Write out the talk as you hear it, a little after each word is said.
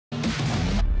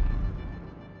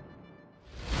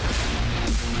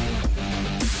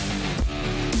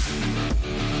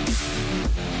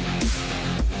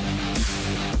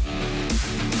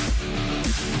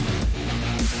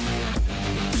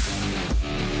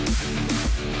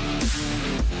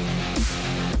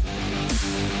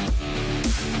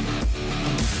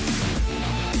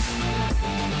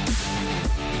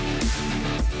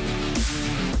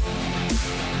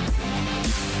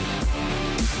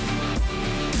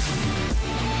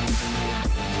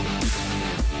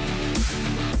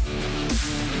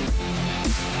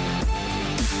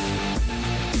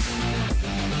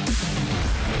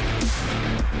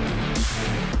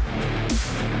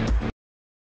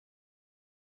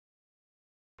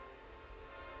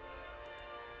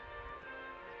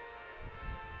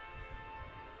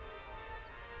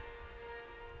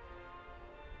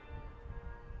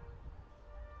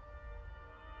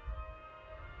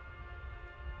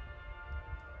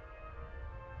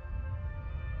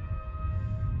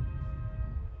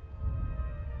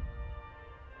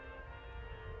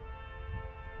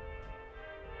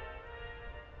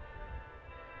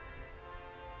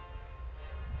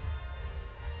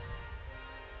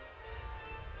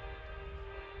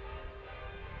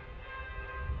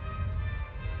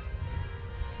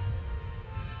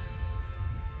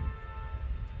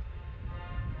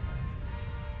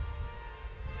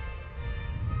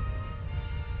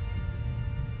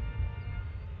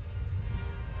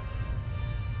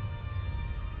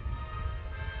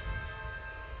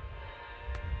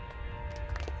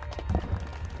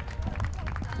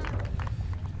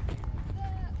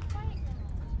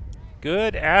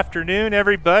Good afternoon,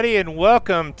 everybody, and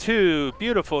welcome to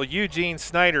beautiful Eugene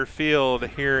Snyder Field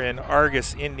here in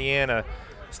Argos, Indiana.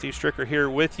 Steve Stricker here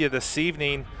with you this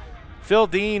evening. Phil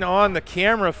Dean on the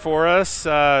camera for us.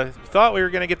 Thought we were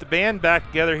going to get the band back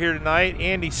together here tonight.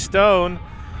 Andy Stone,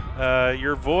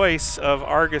 your voice of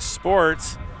Argos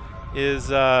Sports, is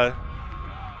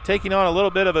taking on a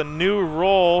little bit of a new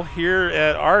role here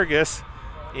at Argos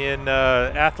in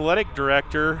athletic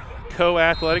director,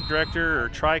 co-athletic director, or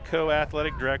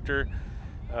tri-co-athletic director.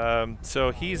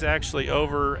 So he's actually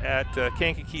over at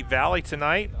Kankakee Valley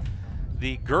tonight.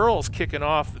 The girls kicking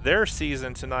off their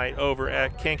season tonight over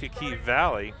at Kankakee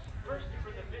Valley.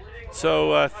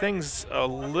 So things a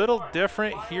little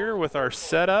different here with our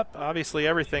setup. Obviously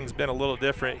everything's been a little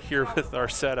different here with our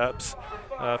setups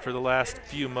for the last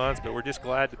few months, but we're just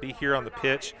glad to be here on the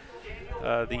pitch.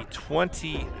 The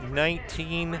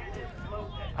 2019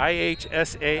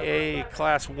 IHSAA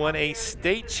Class 1A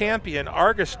state champion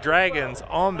Argos Dragons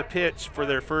on the pitch for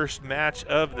their first match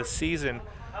of the season.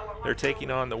 They're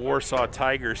taking on the Warsaw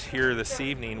Tigers here this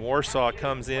evening. Warsaw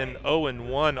comes in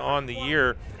 0-1 on the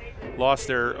year, lost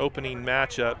their opening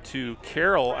matchup to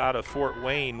Carroll out of Fort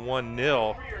Wayne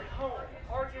 1-0.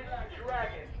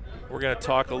 We're going to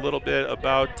talk a little bit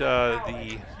about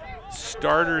the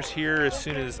starters here as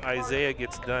soon as Isaiah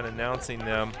gets done announcing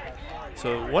them.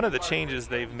 So one of the changes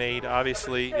they've made,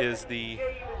 obviously, is the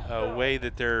way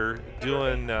that they're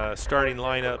doing starting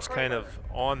lineups kind of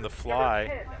on the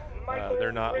fly.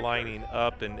 They're not lining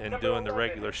up and doing the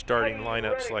regular starting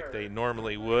lineups like they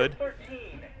normally would.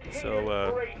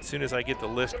 So as soon as I get the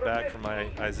list back from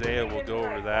Isaiah, we'll go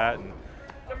over that. And,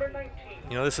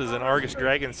 you know, this is an Argos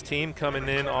Dragons team coming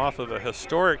in off of a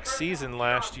historic season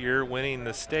last year, winning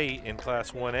the state in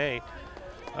Class 1A.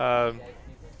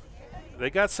 They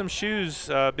got some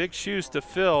shoes, big shoes to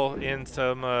fill, in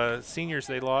some seniors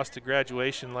they lost to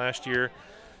graduation last year.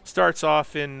 Starts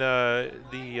off in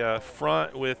the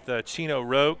front with Chino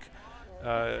Roque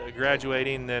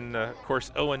graduating, then of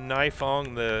course Owen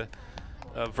Nifong, the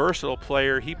versatile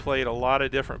player. He played a lot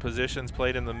of different positions,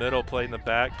 played in the middle, played in the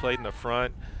back, played in the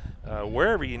front.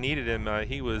 Wherever you needed him,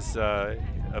 he was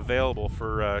available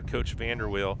for Coach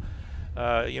Vanderweel.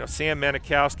 You know, Sam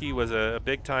Manikowski was a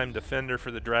big-time defender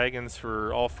for the Dragons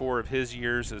for all 4 of his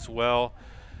years as well.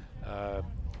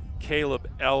 Caleb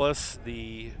Ellis,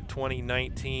 the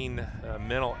 2019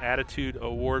 Mental Attitude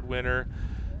Award winner,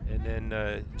 and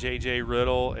then J.J.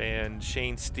 Riddle and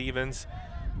Shane Stevens.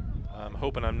 I'm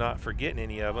hoping I'm not forgetting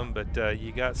any of them, but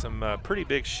you got some pretty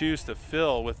big shoes to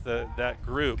fill with that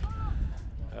group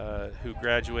who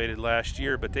graduated last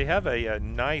year. But they have a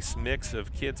nice mix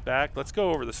of kids back. Let's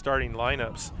go over the starting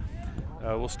lineups.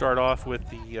 We'll start off with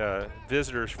the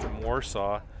visitors from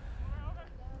Warsaw.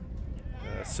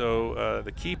 So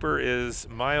the keeper is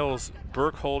Miles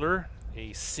Burkholder,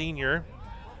 a senior.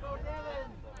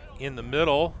 In the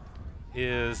middle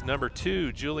is number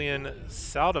 2, Julian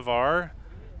Saldivar.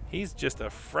 He's just a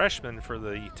freshman for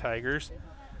the Tigers.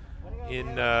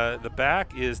 In the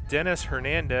back is Dennis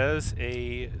Hernandez,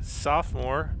 a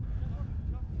sophomore.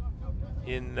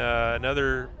 In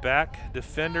another back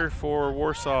defender for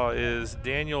Warsaw is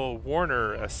Daniel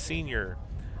Warner, a senior.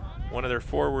 One of their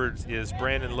forwards is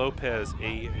Brandon Lopez,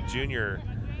 a junior.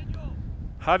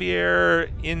 Javier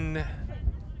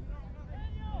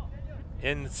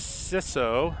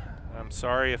Enciso, I'm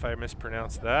sorry if I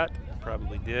mispronounced that, I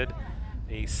probably did,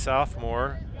 a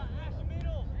sophomore.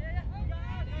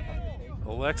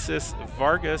 Alexis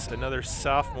Vargas, another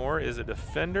sophomore, is a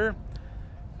defender.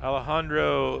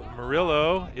 Alejandro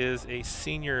Murillo is a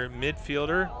senior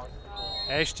midfielder.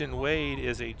 Ashton Wade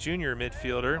is a junior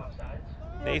midfielder.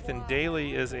 Nathan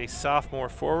Daly is a sophomore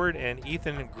forward, and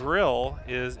Ethan Grill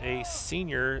is a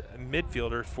senior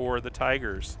midfielder for the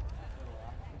Tigers.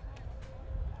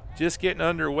 Just getting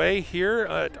underway here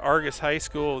at Argos High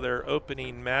School, their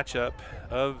opening matchup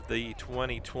of the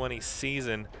 2020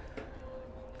 season.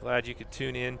 Glad you could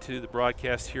tune in to the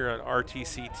broadcast here on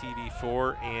RTC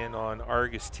TV4 and on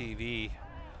Argos TV.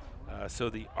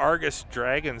 So the Argos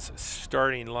Dragons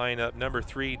starting lineup: number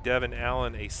 3, Devin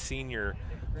Allen, a senior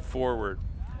forward.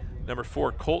 Number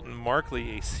 4, Colton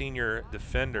Markley, a senior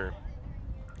defender.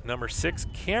 Number 6,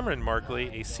 Cameron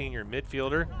Markley, a senior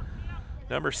midfielder.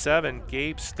 Number 7,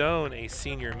 Gabe Stone, a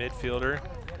senior midfielder.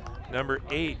 Number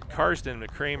 8, Karsten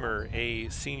McCramer, a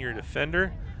senior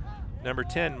defender. Number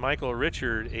 10, Michael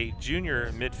Richard, a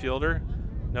junior midfielder.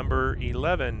 Number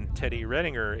 11, Teddy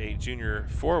Redinger, a junior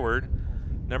forward.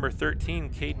 Number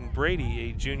 13, Caden Brady,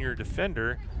 a junior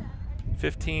defender.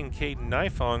 15, Caden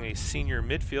Nifong, a senior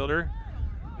midfielder.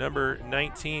 number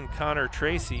 19, Connor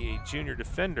Tracy, a junior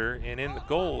defender, and in the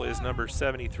goal is number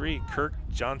 73, Kirk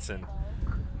Johnson.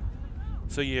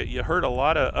 So you heard a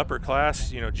lot of upper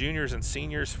class, juniors and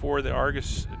seniors for the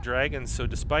Argos Dragons. So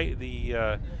despite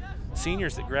the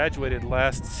seniors that graduated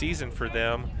last season for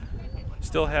them,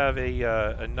 still have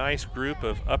a nice group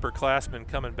of upperclassmen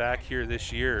coming back here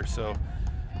this year. So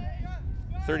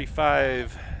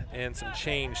 35 and some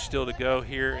change still to go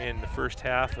here in the first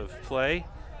half of play.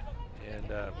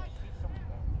 And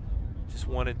just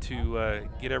wanted to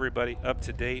get everybody up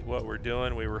to date what we're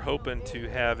doing. We were hoping to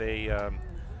have a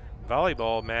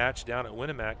volleyball match down at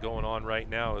Winnemac going on right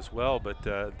now as well, but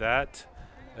that,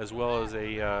 as well as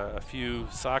a few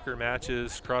soccer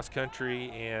matches, cross country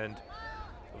and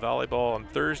volleyball on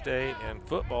Thursday and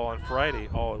football on Friday,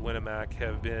 all at Winnemac,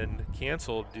 have been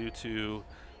canceled due to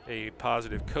a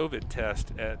positive COVID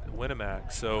test at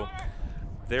Winnemac. So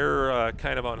they're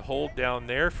kind of on hold down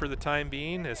there for the time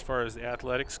being as far as the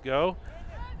athletics go,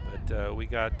 but we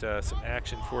got some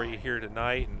action for you here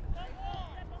tonight, and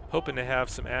hoping to have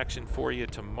some action for you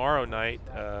tomorrow night,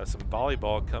 some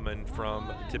volleyball coming from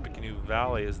Tippecanoe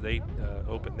Valley as they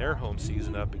open their home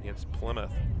season up against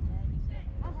Plymouth.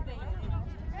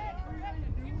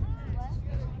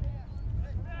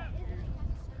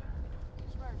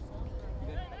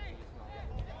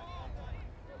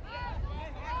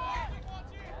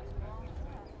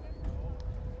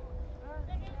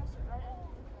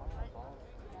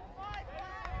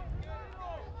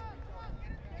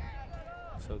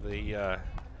 So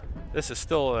this is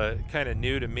still kind of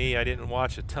new to me. I didn't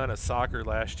watch a ton of soccer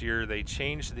last year. They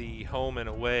changed the home and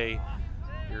away.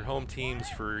 Your home teams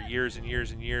for years and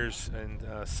years and years,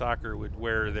 and soccer would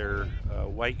wear their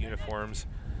white uniforms.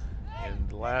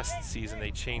 And last season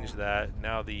they changed that.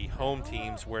 Now the home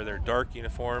teams wear their dark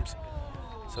uniforms.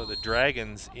 So the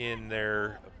Dragons in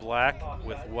their black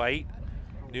with white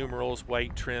numerals,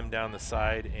 white trim down the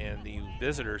side, and the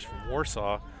visitors from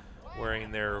Warsaw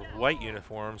wearing their white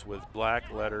uniforms with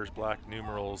black letters, black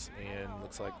numerals, and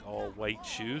looks like all white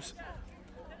shoes.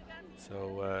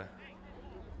 So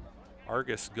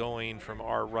Argos going from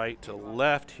our right to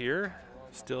left here,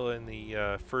 still in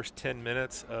the first 10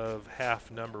 minutes of half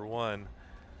number one.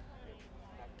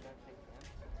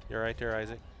 You're right there,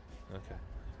 Isaac? Okay.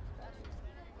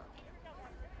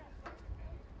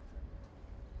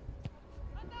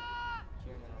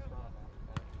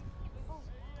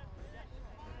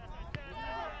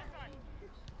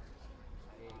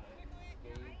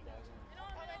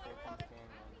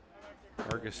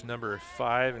 Argos number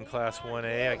 5 in Class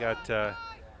 1A. I got,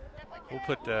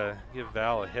 we'll give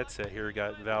Val a headset here. We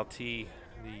got Val T,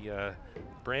 the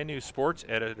brand new sports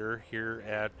editor here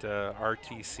at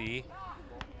RTC.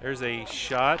 There's a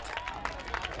shot.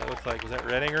 That looked like, was that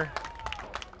Redinger?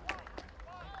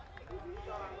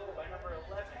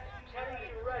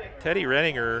 Teddy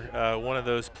Redinger, one of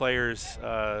those players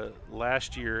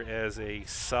last year as a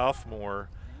sophomore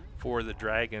for the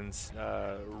Dragons,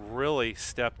 really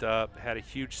stepped up, had a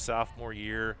huge sophomore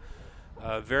year,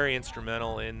 very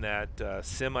instrumental in that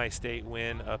semi-state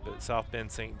win up at South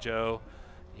Bend St. Joe,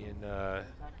 and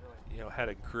had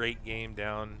a great game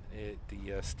down at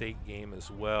the state game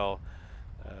as well.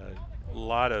 A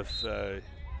lot of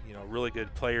really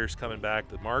good players coming back.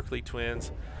 The Markley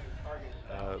twins,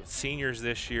 seniors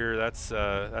this year. That's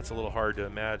a little hard to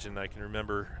imagine. I can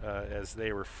remember as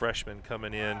they were freshmen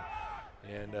coming in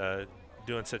and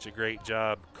doing such a great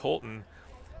job. Colton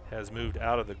has moved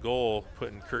out of the goal,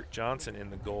 putting Kirk Johnson in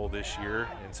the goal this year,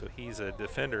 and so he's a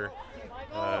defender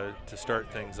to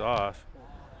start things off.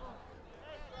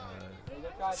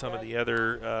 Some of the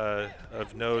other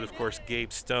of note, of course,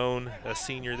 Gabe Stone, a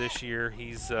senior this year.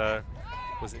 He's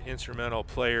was an instrumental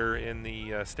player in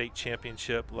the state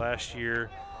championship last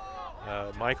year.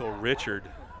 Michael Richard,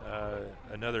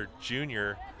 another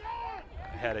junior,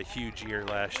 had a huge year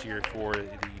last year for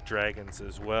the Dragons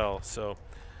as well. So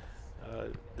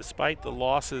despite the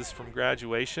losses from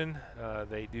graduation,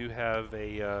 they do have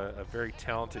a very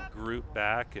talented group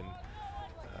back, and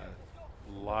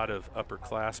a lot of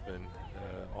upperclassmen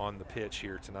on the pitch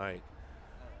here tonight.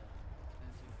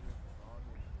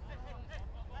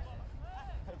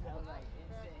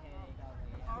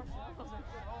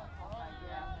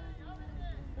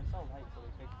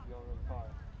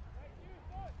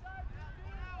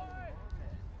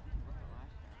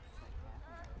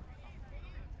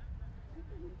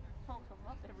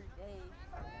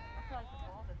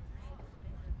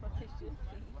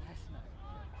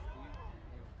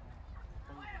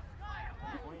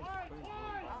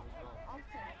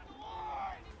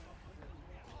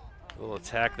 A little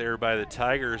attack there by the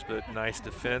Tigers, but nice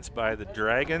defense by the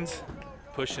Dragons.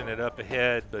 pushing it up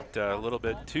ahead, but a little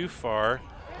bit too far.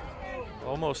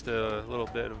 Almost a little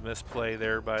bit of misplay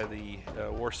there by the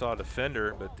Warsaw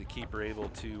defender, but the keeper able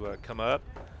to come up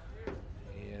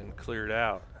and clear it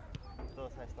out.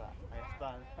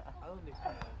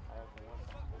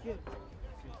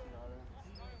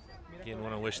 Again,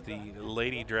 want to wish the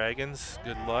Lady Dragons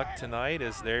good luck tonight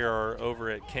as they are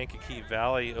over at Kankakee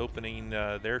Valley opening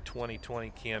their 2020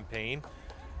 campaign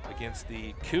against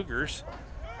the Cougars,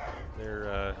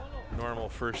 their normal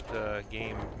first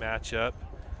game matchup.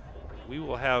 We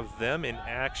will have them in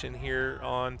action here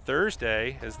on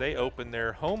Thursday as they open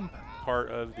their home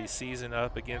part of the season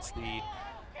up against the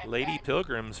Lady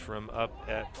Pilgrims from up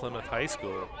at Plymouth High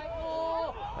School.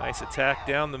 Nice attack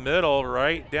down the middle,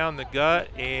 right down the gut,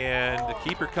 and the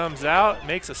keeper comes out,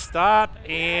 makes a stop,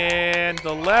 and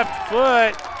the left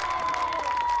foot,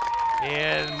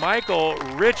 and Michael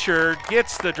Richard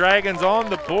gets the Dragons on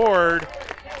the board,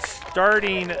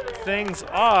 starting things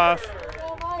off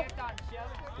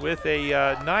with a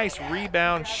nice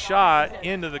rebound shot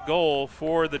into the goal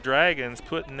for the Dragons,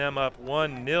 putting them up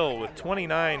 1-0 with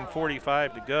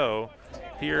 29:45 to go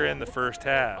here in the first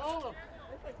half.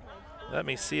 Let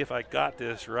me see if I got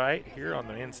this right here on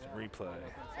the instant replay.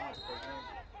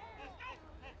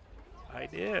 I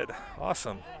did.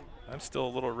 Awesome. I'm still a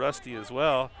little rusty as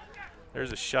well.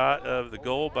 There's a shot of the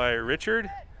goal by Richard,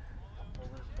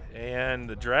 and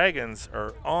the Dragons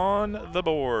are on the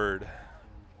board.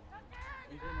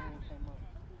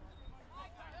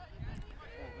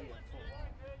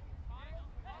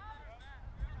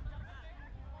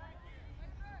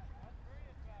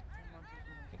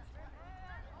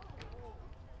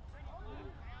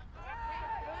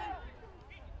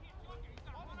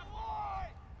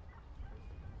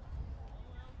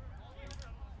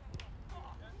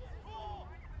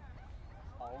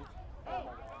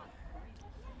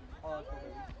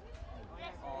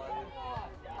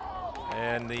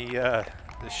 And the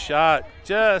shot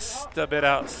just a bit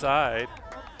outside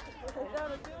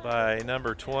by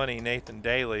number 20, Nathan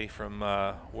Daly from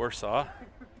Warsaw.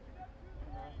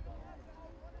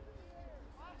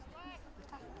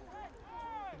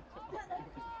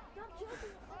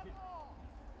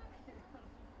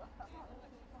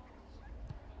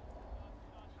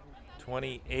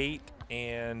 .28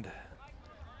 and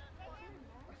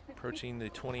approaching the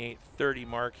 28:30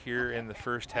 mark here in the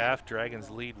first half.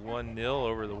 Dragons lead 1-0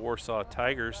 over the Warsaw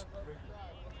Tigers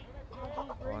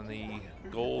on the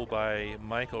goal by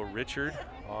Michael Richard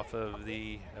off of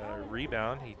the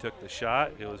rebound. He took the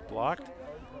shot, it was blocked,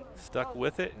 stuck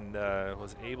with it, and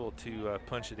was able to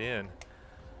punch it in.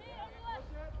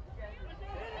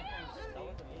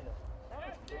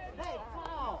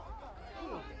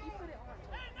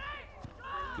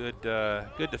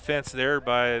 Good defense there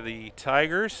by the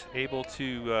Tigers, able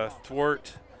to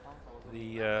thwart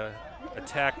the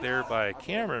attack there by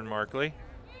Cameron Markley.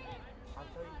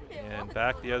 And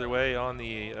back the other way on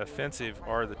the offensive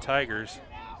are the Tigers.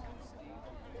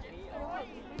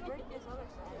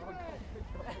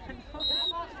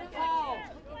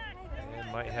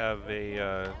 And might have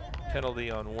a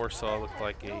penalty on Warsaw. Looked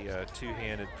like a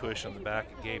two-handed push on the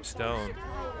back of Gabe Stone.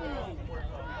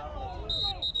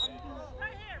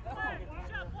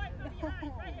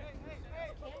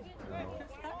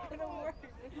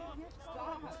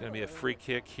 It's going to be a free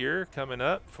kick here coming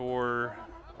up for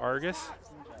Argos.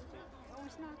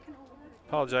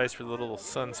 Apologize for the little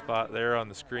sunspot there on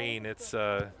the screen. It's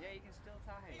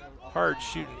hard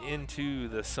shooting into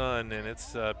the sun, and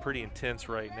it's pretty intense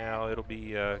right now. It'll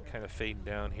be kind of fading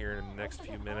down here in the next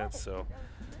few minutes. So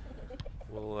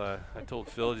we'll. I told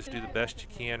Phil just do the best you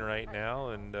can right now,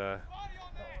 and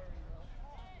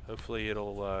hopefully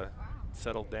it'll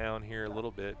settle down here a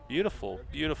little bit. Beautiful,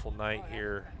 beautiful night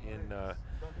here in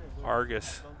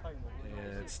Argos.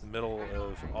 And it's the middle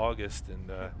of August, and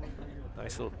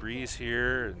nice little breeze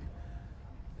here,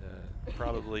 and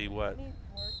probably what,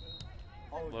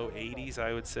 low 80s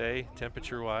I would say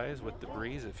temperature wise. With the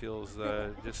breeze it feels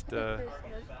just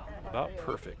about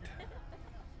perfect.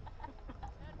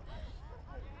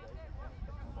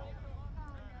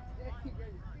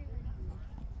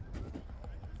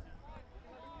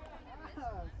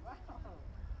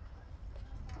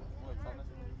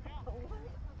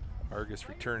 Argos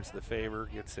returns the favor,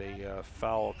 gets a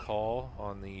foul call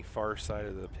on the far side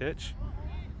of the pitch.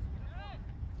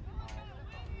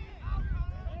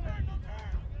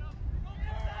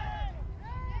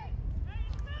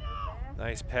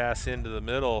 Nice pass into the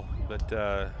middle, but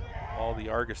all the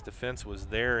Argos defense was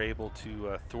there, able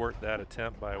to thwart that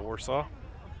attempt by Warsaw.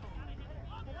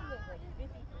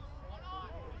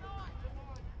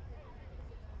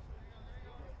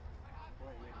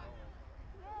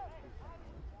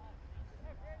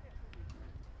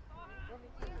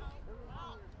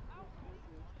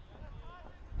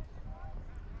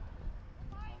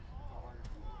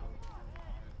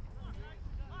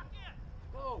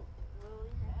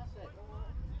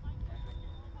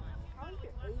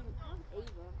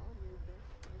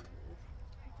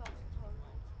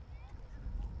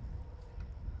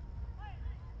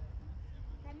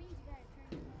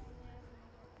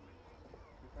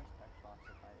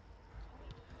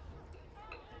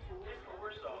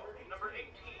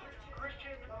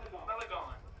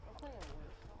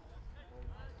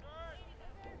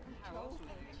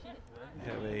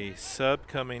 sub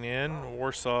coming in.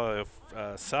 Warsaw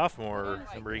sophomore,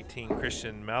 number 18,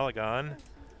 Christian Malagon.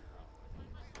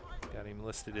 Got him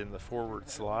listed in the forward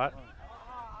slot.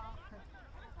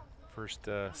 First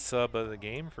sub of the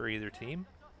game for either team.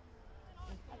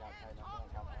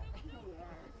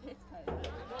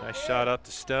 Nice shot up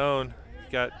to Stone.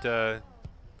 Got a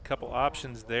couple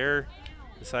options there.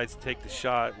 Decides to take the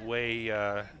shot way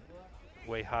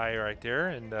high right there,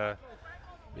 and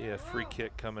be a free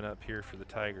kick coming up here for the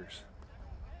Tigers.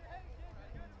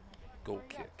 Goal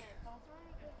kick.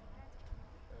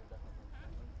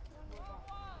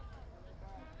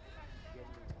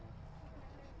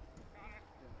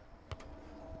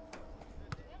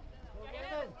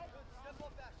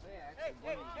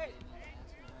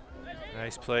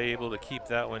 Nice play, able to keep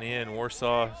that one in.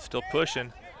 Warsaw still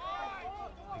pushing.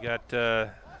 We got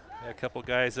a couple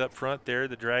guys up front there.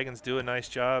 The Dragons do a nice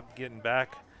job getting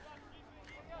back.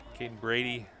 Caden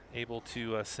Brady able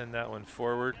to send that one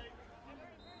forward.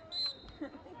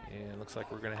 And it looks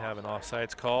like we're going to have an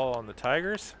offsides call on the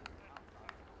Tigers.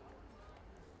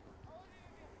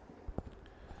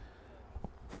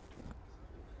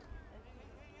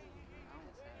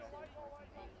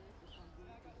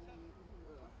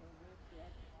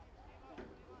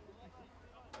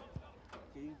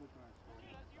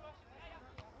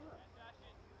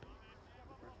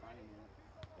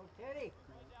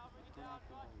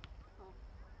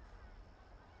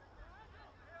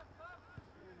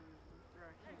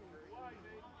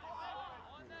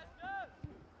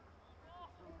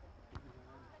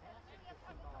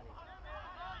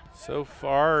 So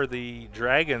far, the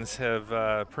Dragons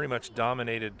have pretty much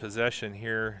dominated possession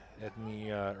here at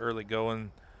the early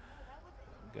going.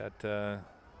 Got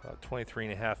about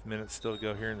 23.5 minutes still to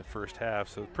go here in the first half,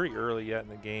 so pretty early yet in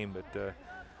the game, but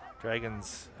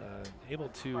Dragons able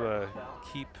to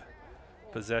keep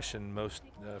possession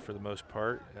for the most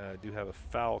part. Do have a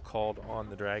foul called on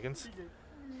the Dragons,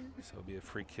 so it'll be a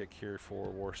free kick here for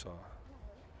Warsaw.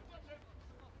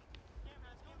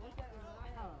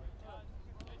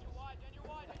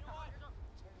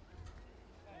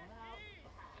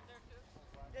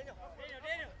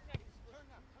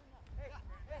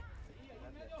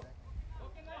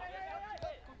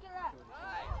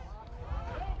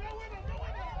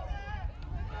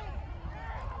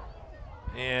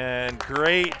 And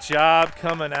great job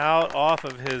coming out off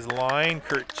of his line.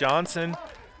 Kurt Johnson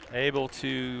able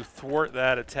to thwart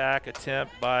that attack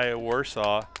attempt by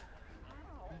Warsaw.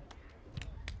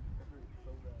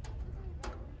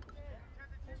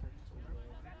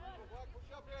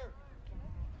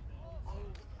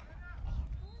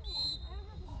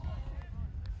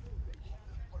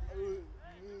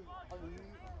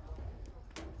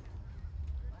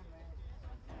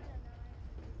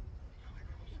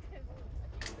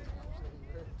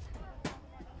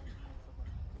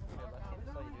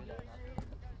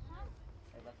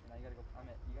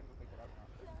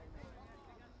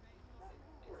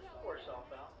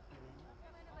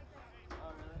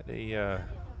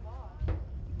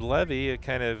 Levy, a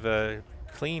kind of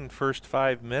clean first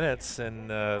 5 minutes, and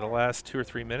the last 2 or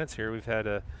 3 minutes here we've had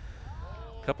a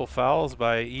couple fouls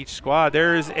by each squad.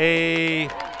 There's a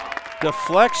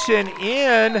deflection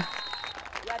in.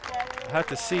 I'll have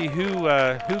to see who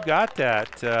got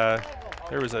that.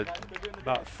 There was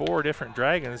about 4 different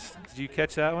Dragons. Did you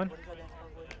catch that one?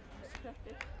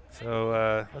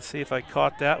 So let's see if I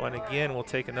caught that one again. We'll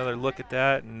take another look at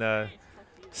that and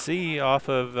see off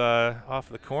of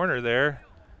the corner there.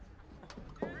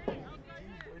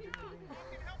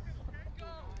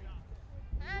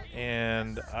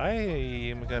 And I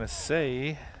am going to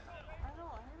say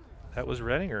that was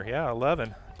Redinger. Yeah,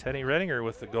 11. Teddy Redinger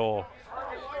with the goal.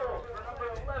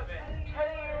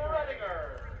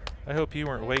 I hope you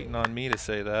weren't waiting on me to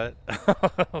say that.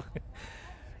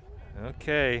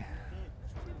 Okay.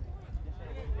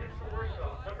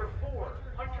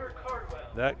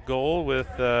 That goal with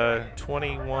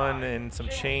 21 and some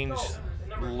change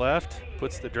left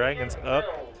puts the Dragons up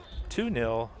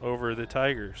 2-0 over the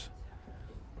Tigers.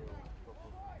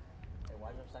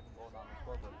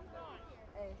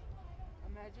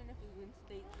 Imagine if we win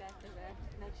state back-to-back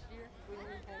next year, we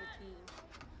wouldn't have a team.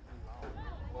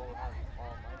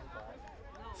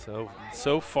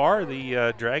 So far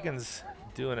the Dragons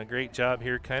doing a great job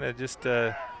here, kind of just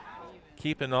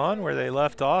keeping on where they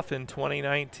left off in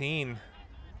 2019.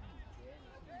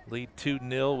 Lead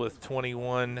 2-0 with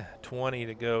 21:20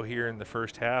 to go here in the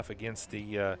first half against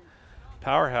the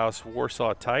powerhouse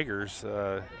Warsaw Tigers.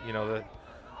 You know, the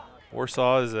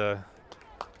Warsaw is a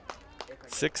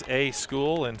 6A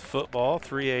school in football,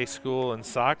 3A school in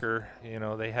soccer. You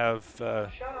know, they have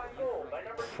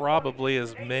probably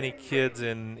as many kids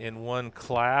in one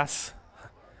class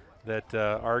that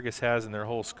Argos has in their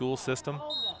whole school system.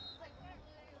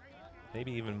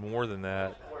 Maybe even more than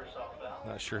that.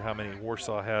 Not sure how many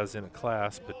Warsaw has in a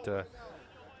class, but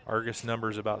Argos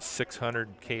numbers about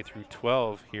 600 K through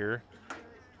 12 here.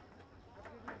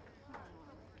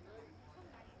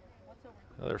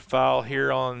 Another foul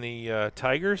here on the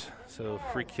Tigers, so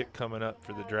free kick coming up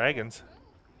for the Dragons.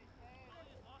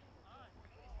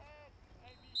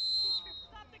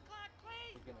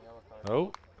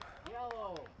 Oh,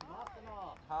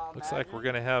 looks like we're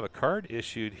going to have a card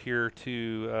issued here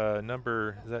to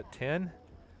number, is that 10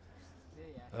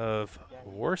 of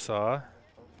Warsaw?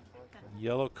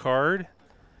 Yellow card,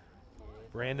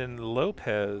 Brandon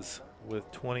Lopez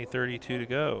with 20:32 to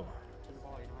go.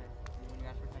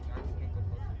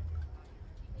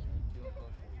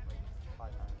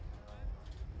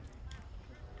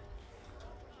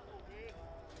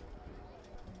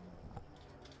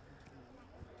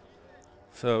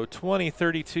 So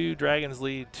 20:32, Dragons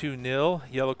lead 2-0.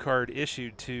 Yellow card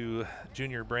issued to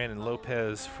junior Brandon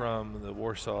Lopez from the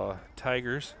Warsaw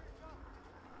Tigers.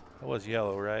 That was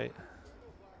yellow, right?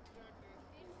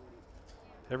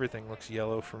 Everything looks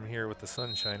yellow from here with the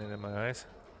sun shining in my eyes.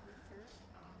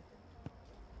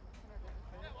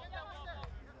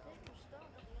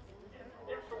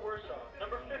 In for Warsaw,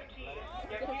 number 15,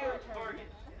 Yakir Argos.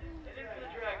 And in for the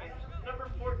Dragons, number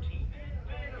 14,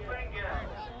 Ben Rangel.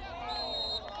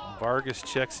 Vargas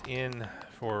checks in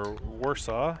for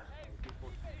Warsaw.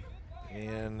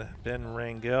 And Ben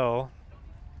Rangel,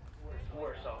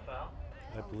 Warsaw foul.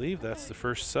 I believe that's the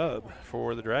first sub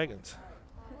for the Dragons.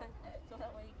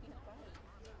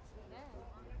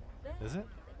 Is it?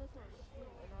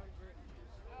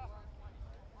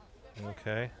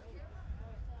 Okay.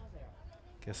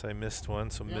 Guess I missed one.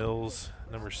 So Mills,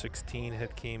 number 16,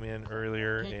 had came in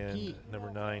earlier, and number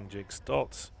 9, Jake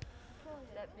Stoltz,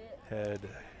 had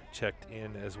checked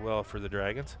in as well for the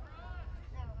Dragons.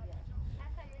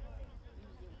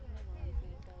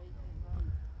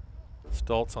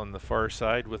 Stoltz on the far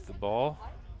side with the ball.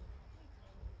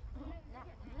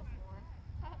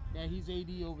 Yeah, he's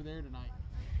AD over there tonight.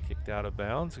 Kicked out of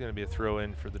bounds. Going to be a throw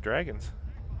in for the Dragons.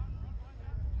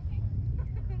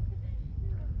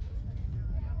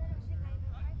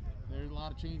 There's a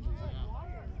lot of changes, yeah.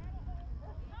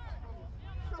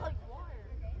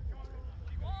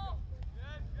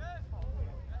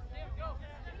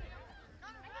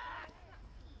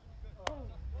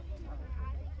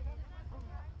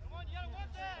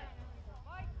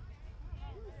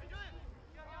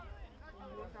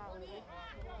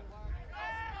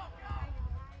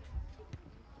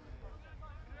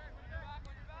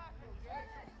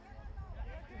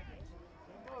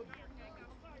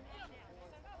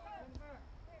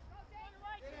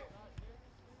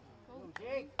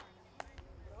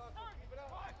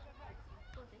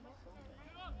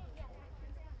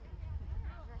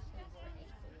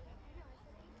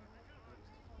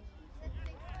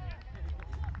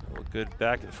 Good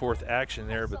back and forth action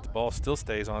there, but the ball still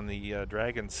stays on the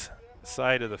Dragons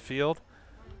side of the field.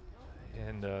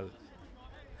 And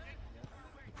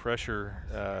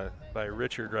pressure by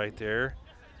Richard right there,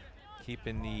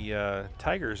 keeping the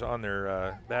Tigers on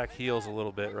their back heels a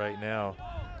little bit right now.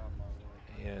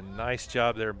 And nice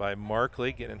job there by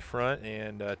Markley getting in front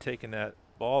and taking that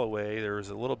ball away. There was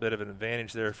a little bit of an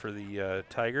advantage there for the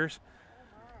Tigers.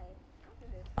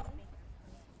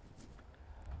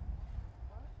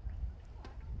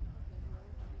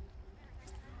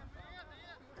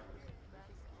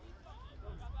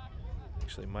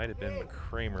 Actually, might have been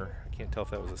McCramer. I can't tell if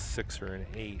that was a 6 or an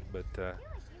 8, but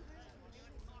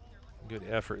good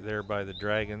effort there by the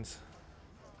Dragons.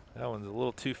 That one's a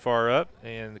little too far up,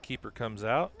 and the keeper comes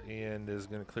out and is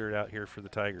going to clear it out here for the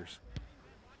Tigers.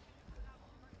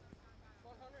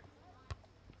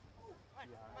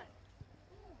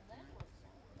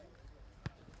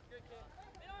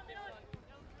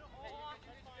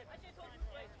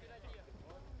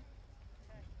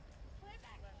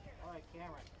 All right,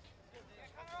 Cameron.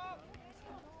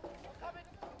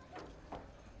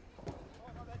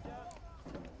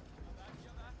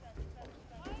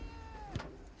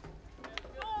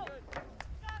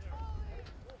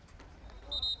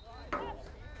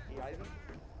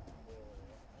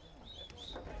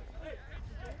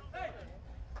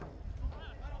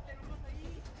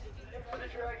 For the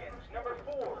Dragons, number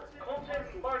 4, Colton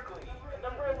Markley, and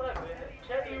number 11,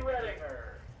 Teddy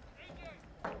Redinger.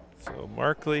 So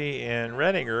Markley and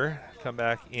Redinger come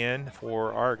back in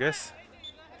for Argos.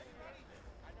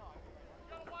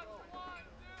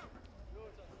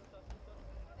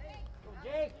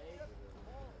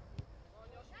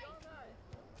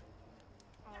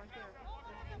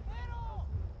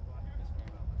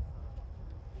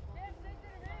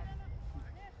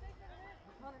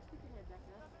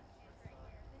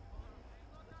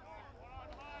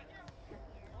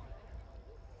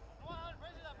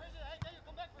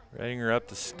 Redinger up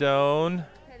to Stone.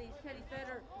 Teddy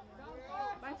better.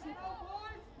 Bicycle.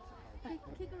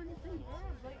 Kick him in the face.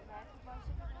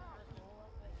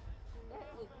 That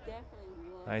was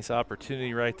definitely one. Nice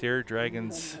opportunity right there.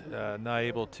 Dragons not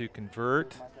able to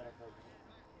convert.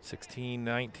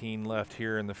 16-19 left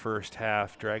here in the first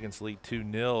half. Dragons lead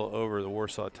 2-0 over the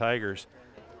Warsaw Tigers.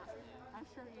 I'm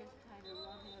sure he was trying to run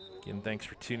the other way. Again, thanks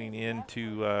for tuning in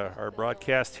to our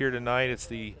broadcast here tonight. It's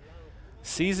the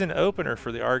season opener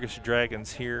for the Argos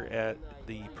Dragons here at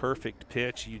the Perfect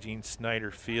Pitch, Eugene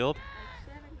Snyder Field.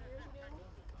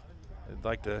 I'd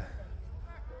like to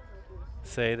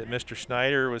say that Mr.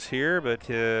 Snyder was here, but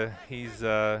he's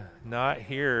not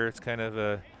here. It's kind of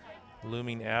a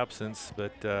looming absence,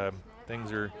 but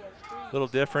things are a little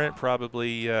different.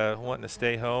 Probably wanting to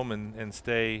stay home and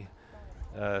stay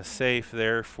safe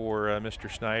there for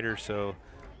Mr. Snyder. So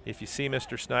if you see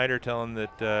Mr. Snyder, tell him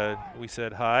that we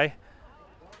said hi.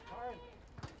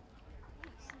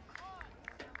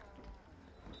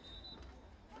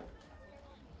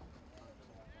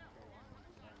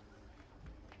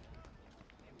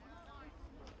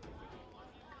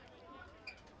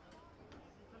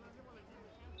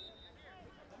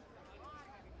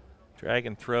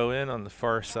 Dragon throw in on the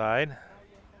far side.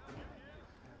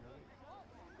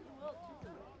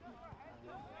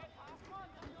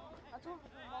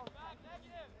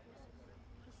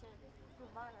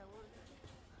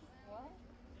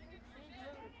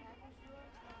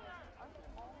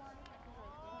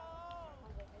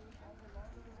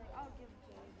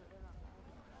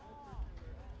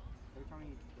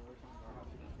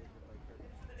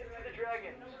 The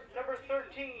Dragons, number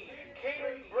 13,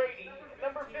 Caden Brady.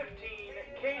 Number 15,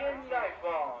 Caden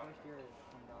Nifong.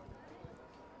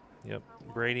 Yep,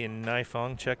 Brady and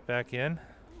Nifong check back in.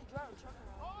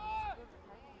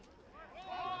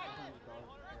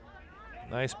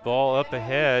 Nice ball up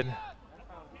ahead.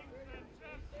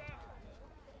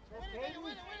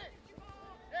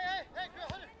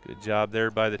 Good job there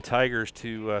by the Tigers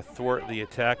to thwart the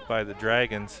attack by the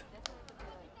Dragons.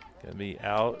 Gonna be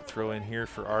out, throw in here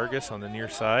for Argos on the near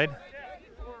side.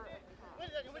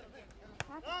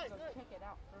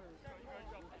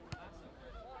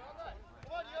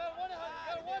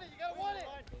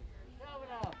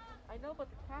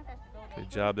 Good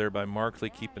job there by Markley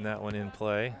keeping that one in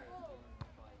play.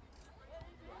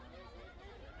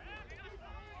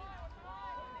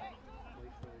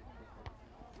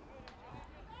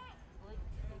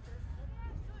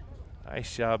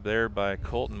 Nice job there by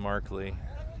Colton Markley.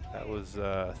 That was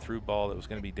a through ball that was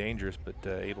going to be dangerous, but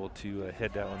able to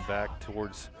head that one back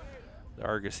towards the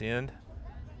Argos end.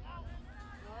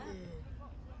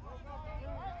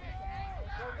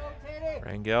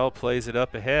 Rangel plays it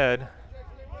up ahead.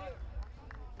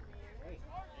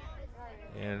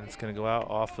 And it's going to go out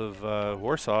off of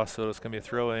Warsaw, so it's going to be a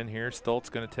throw in here.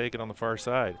 Stoltz going to take it on the far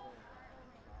side.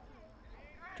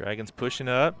 Dragons pushing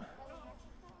up.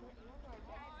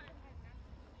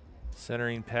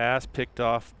 Centering pass picked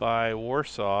off by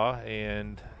Warsaw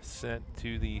and sent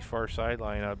to the far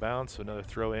sideline out of bounds. So another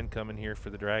throw in coming here for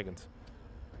the Dragons.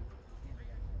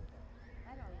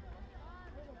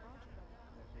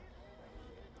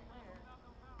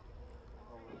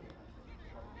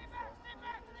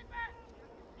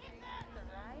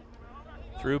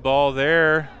 Through ball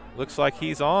there. Looks like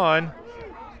he's on.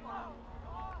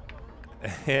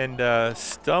 And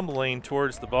stumbling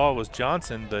towards the ball was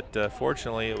Johnson, but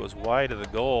fortunately it was wide of the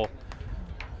goal.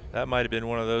 That might have been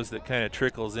one of those that kind of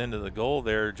trickles into the goal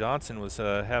there. Johnson was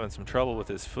having some trouble with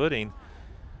his footing,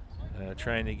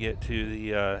 trying to get to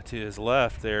the to his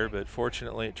left there, but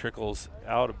fortunately it trickles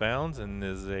out of bounds and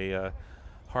is a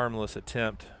harmless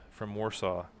attempt from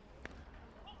Warsaw.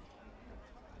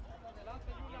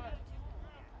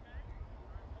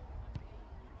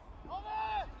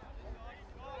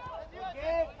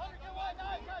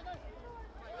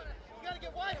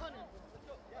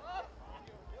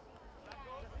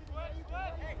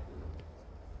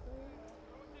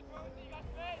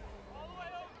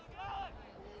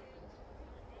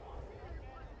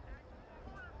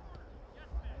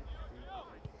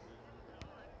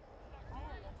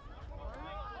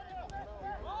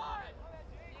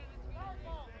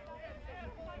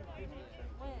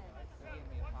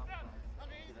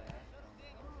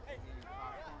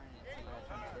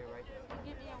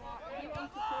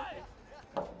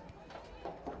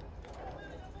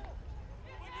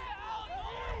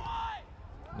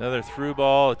 Another through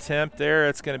ball attempt there.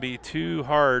 It's going to be too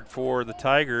hard for the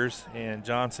Tigers, and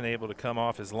Johnson able to come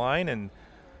off his line and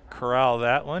corral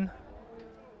that one.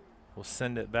 We'll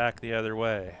send it back the other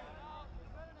way.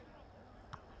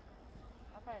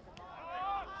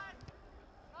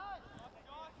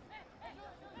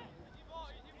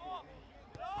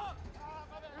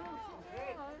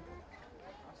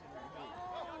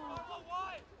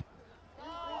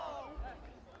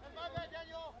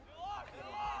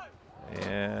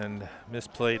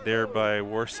 Misplayed there by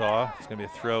Warsaw. It's going to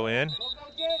be a throw in.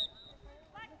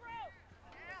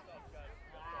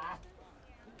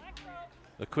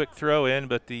 A quick throw in,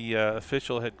 but the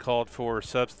official had called for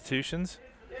substitutions.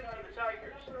 In for the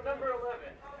Tigers, number 11,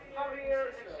 Javier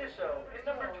Enciso, and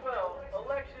number 12,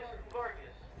 Alexis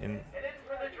Vargas. And in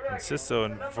for the Dragons, Enciso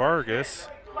and number Vargas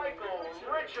 10, Michael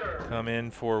Richard. come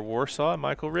in for Warsaw.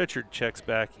 Michael Richard checks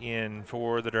back in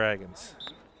for the Dragons.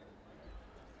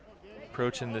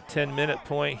 Approaching the 10-minute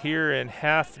point here in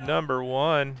half number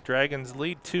 1. Dragons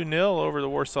lead 2-0 over the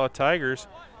Warsaw Tigers.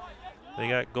 They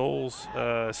got goals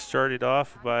started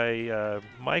off by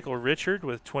Michael Richard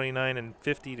with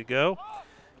 29:50 to go.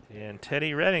 And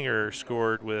Teddy Redinger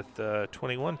scored with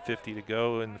 21:50 to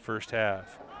go in the first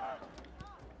half.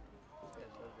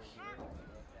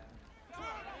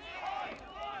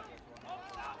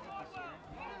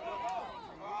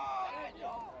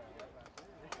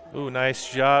 Ooh, nice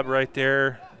job right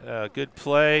there. Good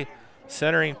play.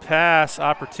 Centering pass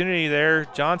opportunity there.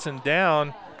 Johnson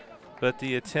down, but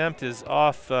the attempt is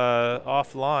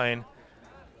offline.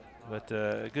 But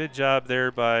a good job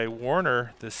there by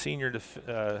Warner, the senior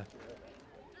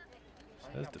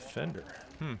defender.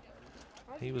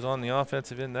 He was on the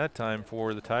offensive end that time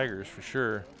for the Tigers for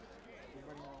sure.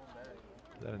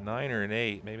 Is that a 9 or an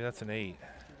 8? Maybe that's an 8.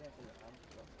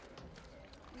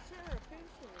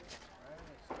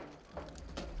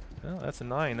 Well, that's a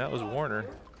 9. That was Warner.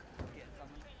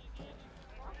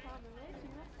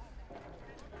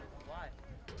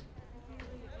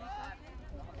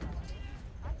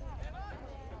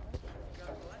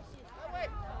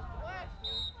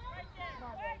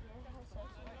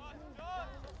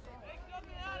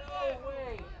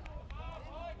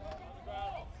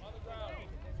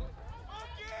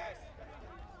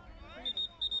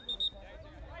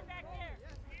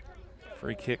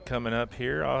 Free kick coming up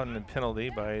here on the penalty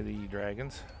by the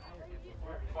Dragons.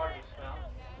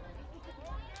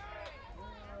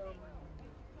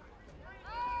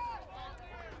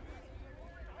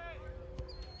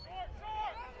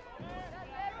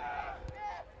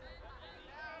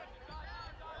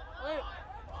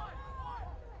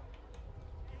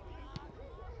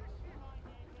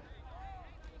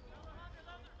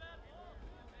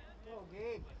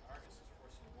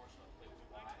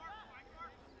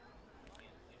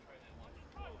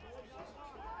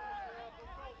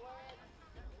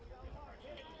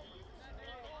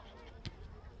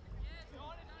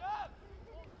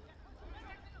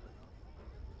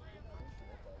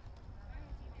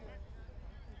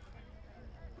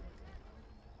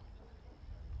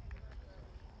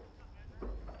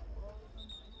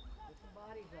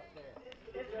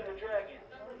 Into the Dragons,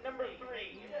 number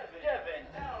 3, Devin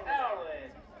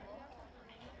Allen.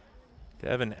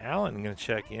 Devin Allen going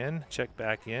to check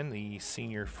back in, the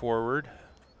senior forward.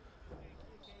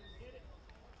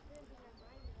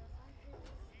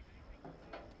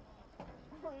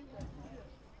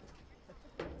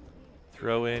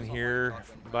 Throw in here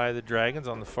by the Dragons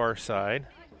on the far side.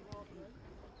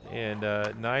 And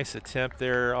a nice attempt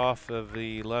there off of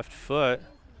the left foot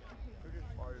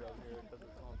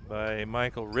by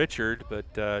Michael Richard,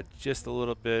 but just a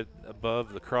little bit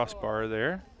above the crossbar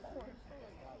there.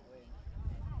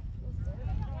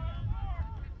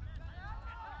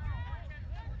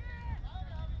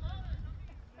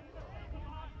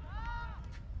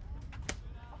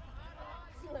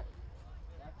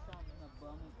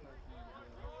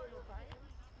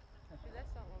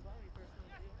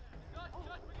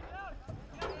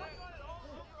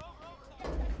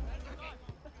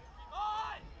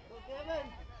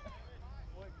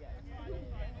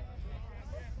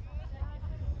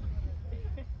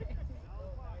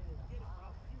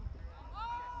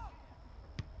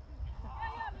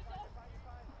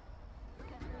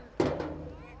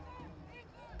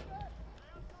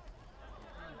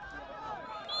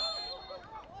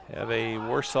 Have a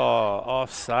Warsaw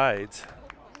offsides.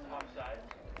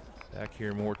 Back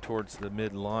here more towards the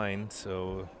mid-line,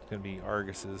 so it's going to be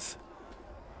Argos's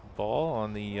ball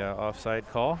on the offside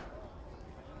call.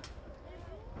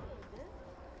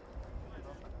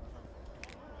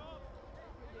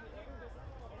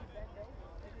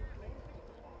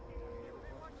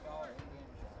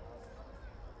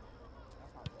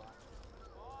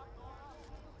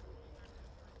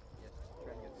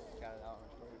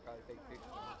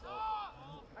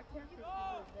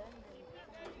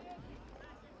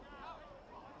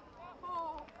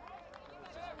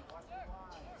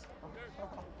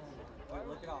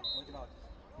 Look it off.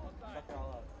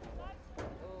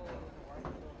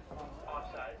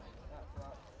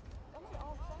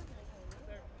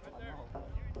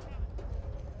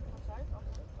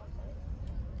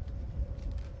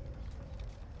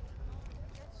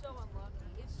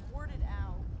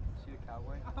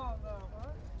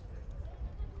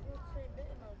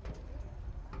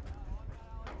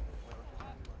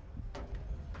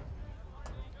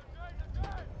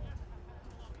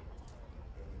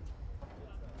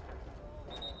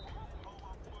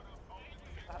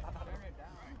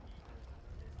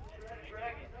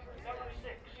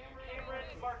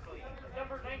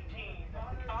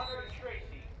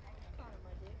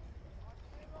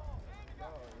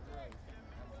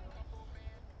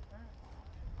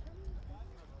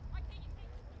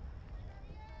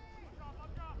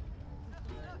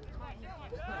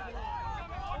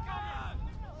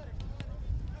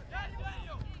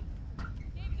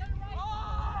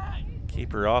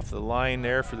 Keeper off the line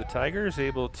there for the Tigers,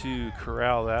 able to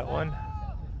corral that one.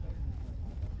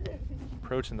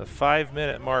 Approaching the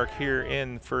 5-minute mark here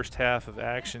in first half of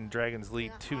action. Dragons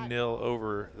lead 2-0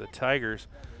 over the Tigers.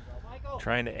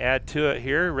 Trying to add to it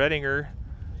here. Redinger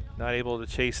not able to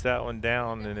chase that one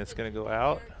down, and it's going to go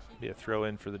out. Be a throw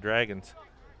in for the Dragons.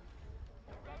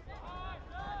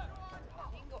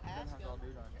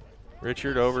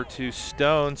 Richard over to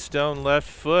Stone. Stone left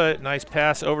foot. Nice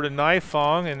pass over to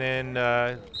Nifong, and then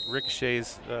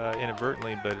ricochets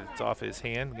inadvertently, but it's off his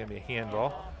hand. Going to be a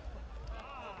handball.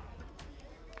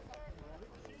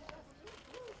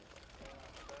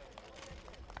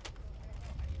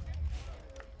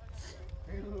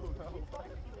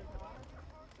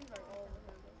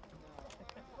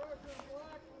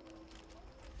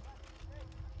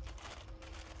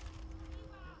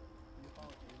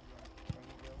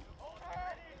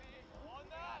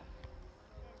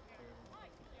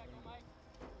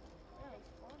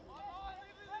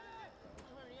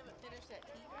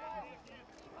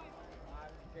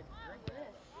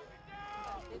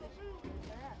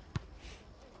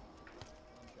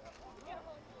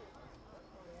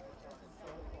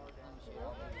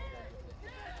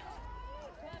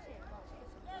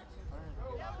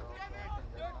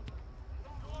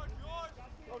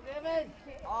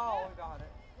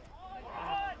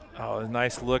 Oh, a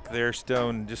nice look there.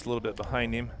 Stone just a little bit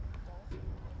behind him.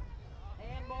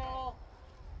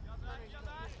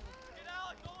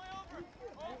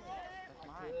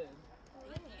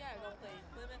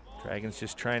 Dragons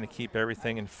just trying to keep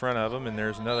everything in front of them, and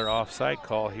there's another offside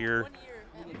call here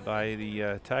by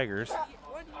the Tigers.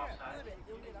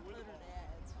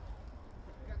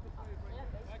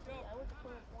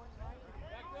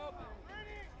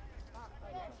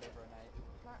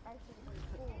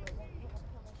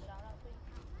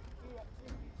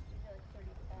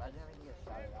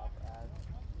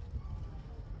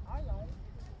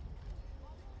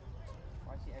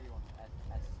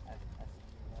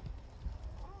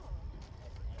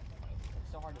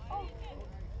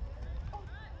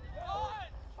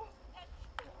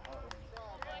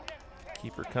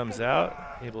 Keeper comes out,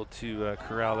 able to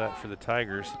corral that for the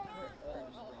Tigers.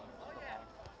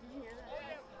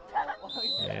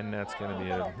 And that's going to be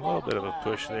a little bit of a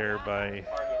push there by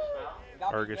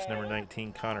Argos number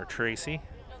 19, Connor Tracy.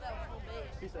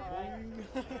 And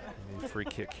a free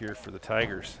kick here for the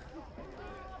Tigers.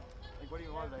 What do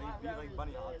you want? He's like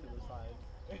bunny hop to the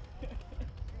side.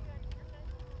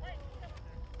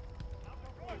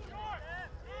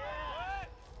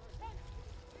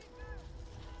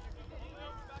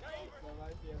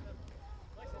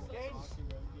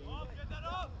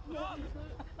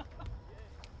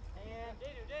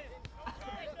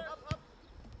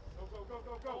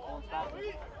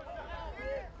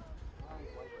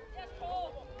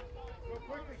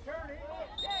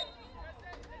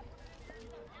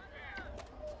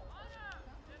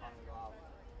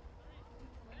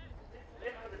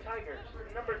 In for the Tigers,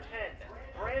 number 10,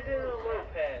 Brandon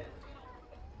Lopez.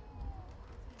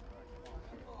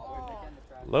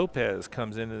 Lopez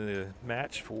comes into the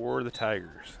match for the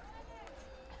Tigers.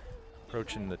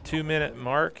 Approaching the 2-minute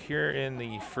mark here in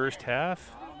the first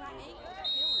half.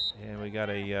 And we got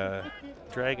a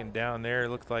Dragon down there.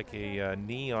 Looked like a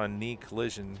knee-on-knee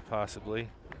collision, possibly.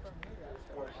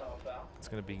 It's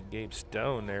going to be Gabe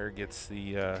Stone there, gets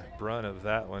the brunt of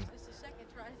that one.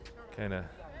 Kind of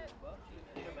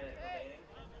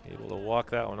able to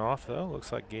walk that one off, though.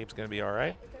 Looks like Gabe's going to be all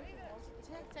right.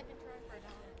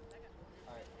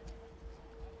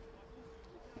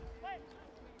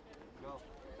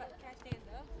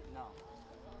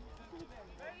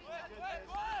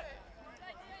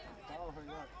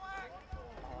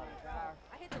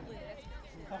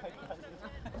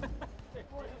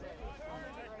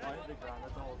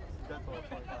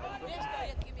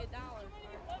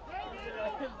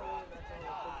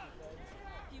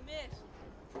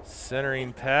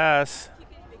 Centering pass.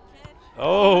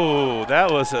 Oh, that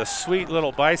was a sweet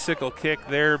little bicycle kick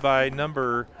there by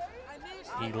number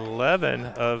 11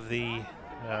 of the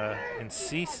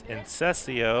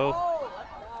Incesio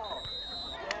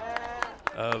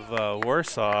of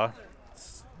Warsaw.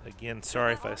 Again,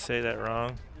 sorry if I say that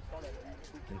wrong.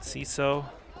 Inciso.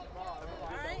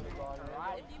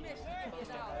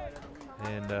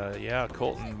 And yeah,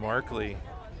 Colton Markley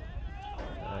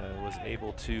was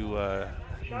able to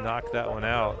knock that one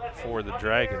out for the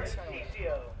Dragons.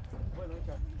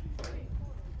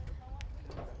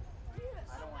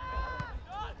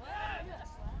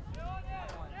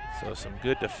 So some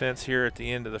good defense here at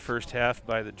the end of the first half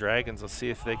by the Dragons. Let's see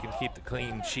if they can keep the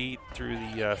clean sheet through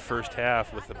the first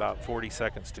half with about 40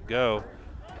 seconds to go.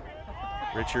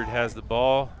 Richard has the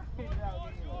ball.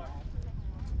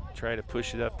 Try to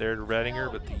push it up there to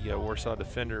Redinger, but the Warsaw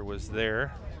defender was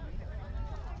there.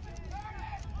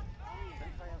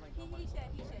 He said,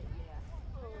 yeah.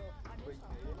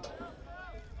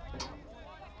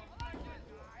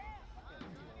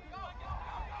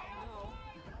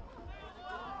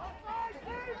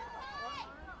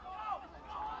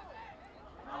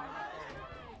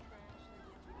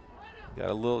 Got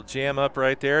a little jam up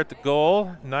right there at the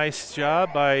goal. Nice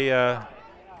job by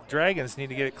Dragons. Need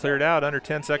to get it cleared out. Under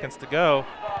 10 seconds to go.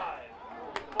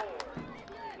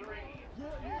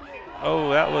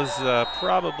 Oh, that was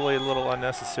probably a little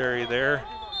unnecessary there.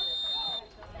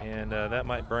 And that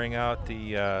might bring out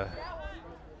the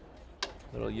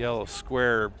little yellow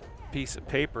square piece of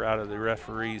paper out of the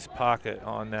referee's pocket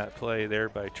on that play there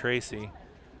by Tracy.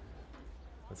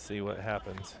 Let's see what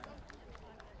happens.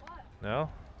 No?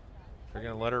 They're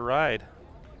going to let her ride.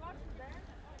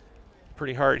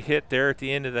 Pretty hard hit there at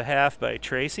the end of the half by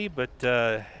Tracy, but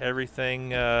everything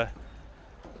looks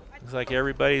like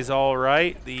everybody's all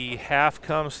right. The half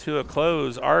comes to a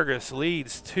close. Argos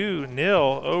leads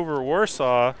 2-0 over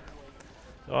Warsaw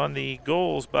on the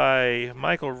goals by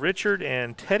Michael Richard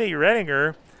and Teddy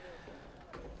Redinger.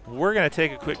 We're going to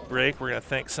take a quick break. We're going to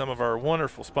thank some of our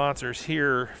wonderful sponsors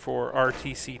here for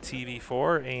RTC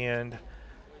TV4 and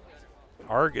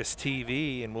Argos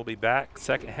TV, and we'll be back.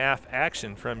 Second half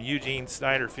action from Eugene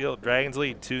Snyder Field. Dragons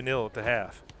lead 2-0 at the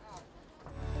half.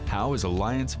 How is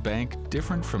Alliance Bank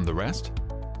different from the rest?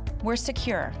 We're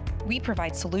secure. We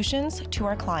provide solutions to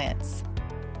our clients.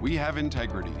 We have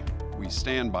integrity. We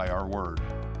stand by our word.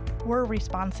 We're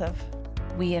responsive.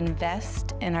 We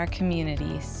invest in our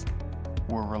communities.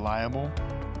 We're reliable.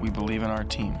 We believe in our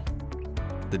team.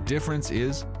 The difference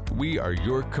is we are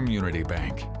your community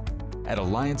bank. At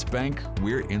Alliance Bank,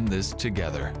 we're in this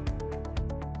together.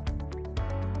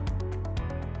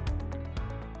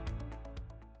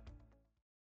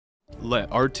 Let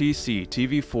RTC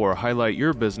TV4 highlight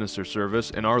your business or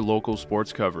service in our local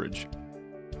sports coverage.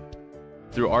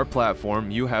 Through our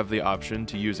platform, you have the option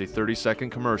to use a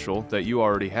 30-second commercial that you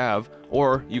already have,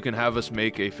 or you can have us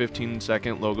make a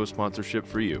 15-second logo sponsorship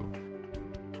for you.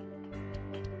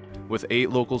 With 8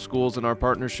 local schools in our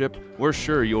partnership, we're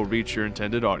sure you'll reach your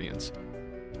intended audience.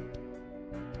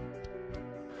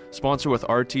 Sponsor with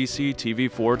RTC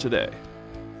TV4 today.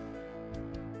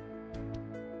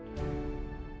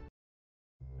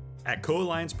 At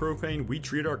Co-Alliance Propane, we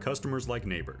treat our customers like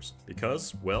neighbors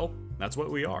because, well, that's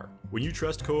what we are. When you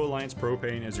trust Co-Alliance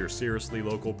Propane as your seriously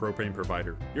local propane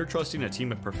provider, you're trusting a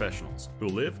team of professionals who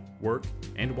live, work,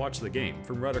 and watch the game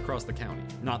from right across the county,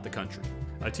 not the country.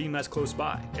 A team that's close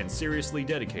by and seriously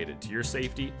dedicated to your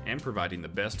safety and providing the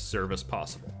best service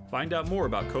possible. Find out more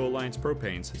about Co-Alliance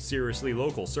Propane's seriously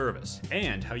local service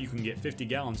and how you can get 50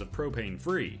 gallons of propane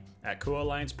free at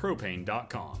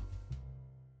coalliancepropane.com.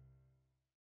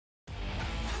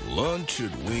 Lunch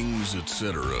at Wings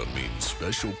Etc. means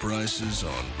special prices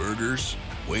on burgers,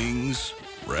 wings,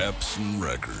 wraps, and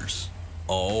wreckers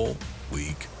all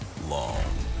week long.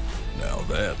 Now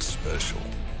that's special.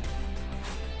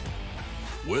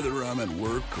 Whether I'm at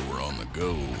work or on the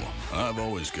go, I've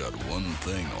always got one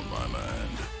thing on my mind.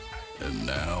 And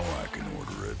now I can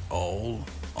order it all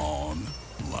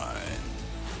online.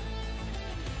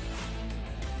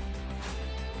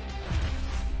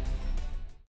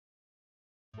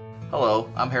 Hello,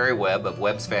 I'm Harry Webb of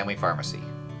Webb's Family Pharmacy.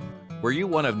 Were you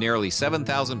one of nearly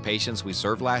 7,000 patients we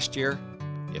served last year?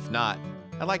 If not,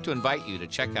 I'd like to invite you to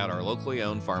check out our locally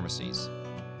owned pharmacies.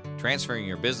 Transferring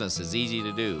your business is easy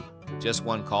to do. Just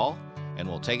one call, and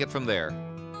we'll take it from there.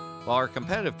 While our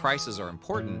competitive prices are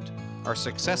important, our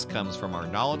success comes from our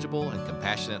knowledgeable and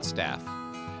compassionate staff.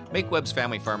 Make Webb's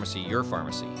Family Pharmacy your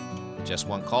pharmacy. Just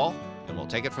one call, and we'll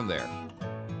take it from there.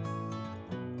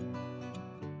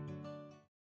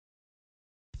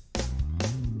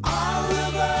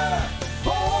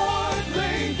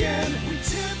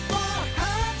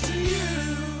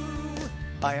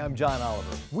 Hi, I'm John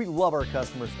Oliver. We love our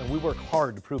customers and we work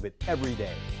hard to prove it every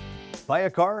day. Buy a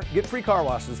car, get free car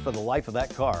washes for the life of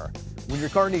that car. When your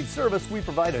car needs service, we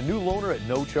provide a new loaner at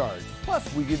no charge.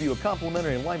 Plus, we give you a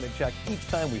complimentary alignment check each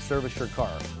time we service your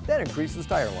car. That increases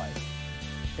tire life.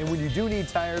 And when you do need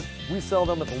tires, we sell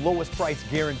them at the lowest price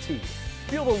guaranteed.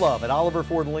 Feel the love at Oliver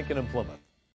Ford Lincoln in Plymouth.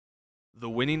 The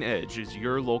Winning Edge is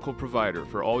your local provider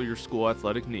for all your school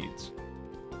athletic needs.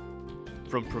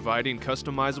 From providing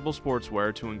customizable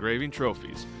sportswear to engraving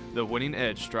trophies, The Winning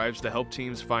Edge strives to help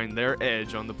teams find their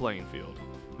edge on the playing field.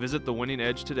 Visit The Winning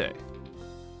Edge today.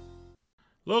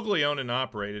 Locally owned and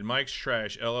operated, Mike's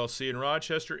Trash LLC in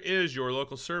Rochester is your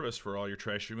local service for all your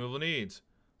trash removal needs.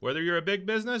 Whether you're a big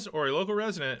business or a local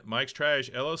resident, Mike's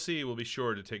Trash LLC will be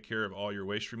sure to take care of all your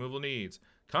waste removal needs.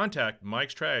 Contact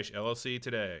Mike's Trash LLC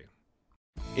today.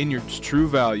 Inyard's True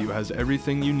Value has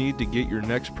everything you need to get your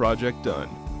next project done.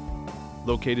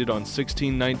 Located on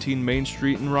 1619 Main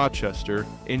Street in Rochester,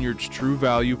 Inyard's True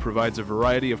Value provides a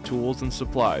variety of tools and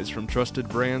supplies from trusted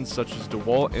brands such as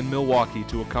DeWalt and Milwaukee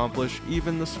to accomplish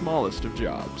even the smallest of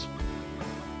jobs.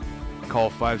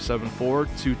 Call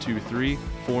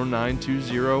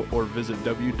 574-223-4920 or visit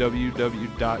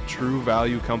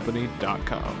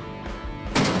www.truevaluecompany.com.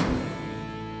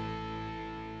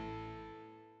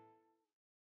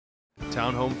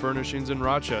 Townhome Furnishings in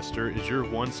Rochester is your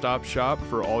one-stop shop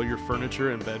for all your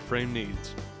furniture and bed frame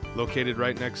needs. Located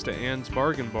right next to Ann's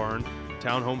Bargain Barn,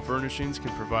 Townhome Furnishings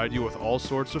can provide you with all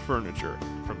sorts of furniture,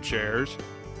 from chairs,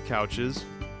 couches,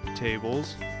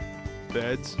 tables,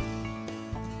 beds,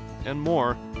 and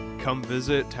more. Come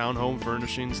visit Townhome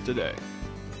Furnishings today.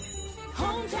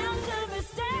 Hometown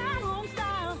service, town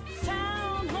style,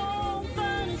 Townhome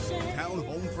Furnishings.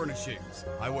 Townhome Furnishings,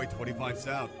 Highway 25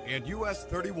 South and US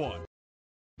 31.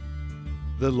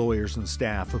 The lawyers and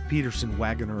staff of Peterson,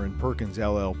 Wagoner & Perkins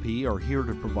LLP are here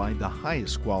to provide the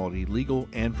highest quality legal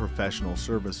and professional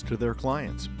service to their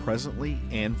clients, presently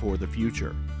and for the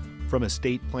future. From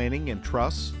estate planning and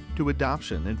trusts, to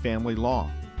adoption and family law,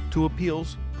 to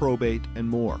appeals, probate, and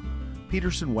more,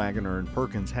 Peterson, Wagoner &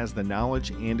 Perkins has the knowledge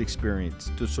and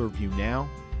experience to serve you now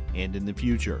and in the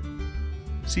future.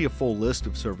 See a full list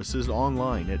of services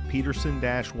online at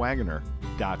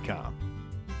peterson-wagoner.com.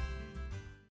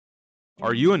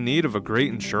 Are you in need of a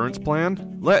great insurance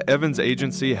plan? Let Evans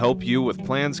Agency help you with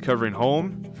plans covering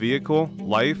home, vehicle,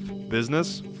 life,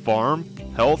 business, farm,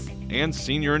 health, and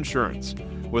senior insurance.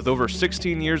 With over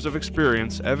 16 years of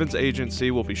experience, Evans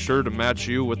Agency will be sure to match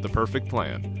you with the perfect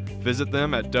plan. Visit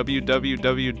them at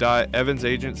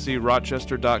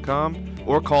www.evansagencyrochester.com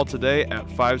or call today at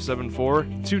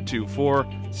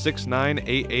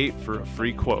 574-224-6988 for a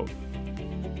free quote.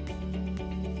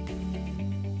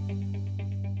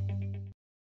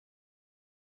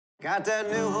 Got that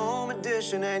new home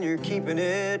edition and you're keeping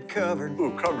it covered.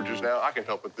 Ooh, coverages now. I can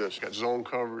help with this. Got zone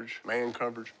coverage, man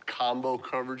coverage, combo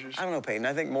coverages. I don't know, Peyton.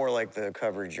 I think more like the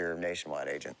coverage your nationwide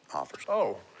agent offers.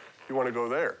 Oh, you want to go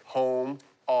there. Home,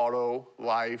 auto,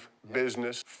 life,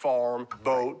 business, farm,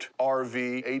 boat,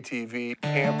 RV, ATV,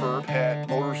 camper, pet,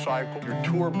 motorcycle, your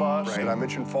tour bus. Right. Did I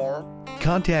mention farm?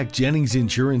 Contact Jennings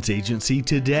Insurance Agency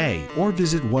today or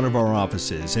visit one of our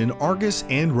offices in Argos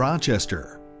and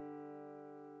Rochester.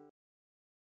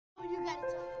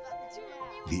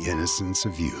 The innocence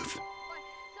of youth.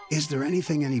 Is there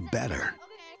anything any better?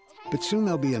 But soon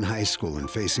they'll be in high school and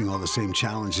facing all the same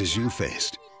challenges you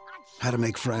faced. How to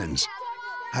make friends,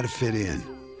 how to fit in,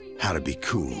 how to be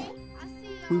cool.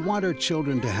 We want our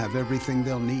children to have everything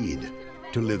they'll need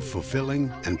to live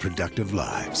fulfilling and productive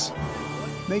lives.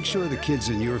 Make sure the kids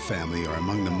in your family are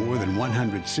among the more than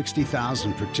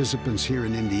 160,000 participants here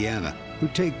in Indiana who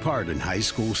take part in high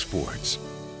school sports.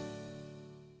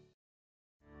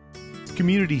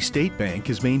 Community State Bank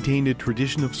has maintained a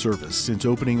tradition of service since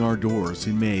opening our doors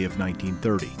in May of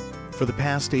 1930. For the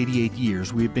past 88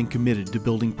 years, we have been committed to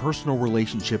building personal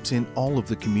relationships in all of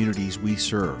the communities we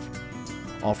serve.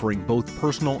 Offering both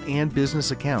personal and business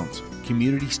accounts,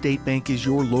 Community State Bank is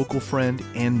your local friend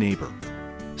and neighbor.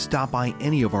 Stop by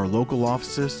any of our local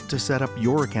offices to set up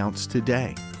your accounts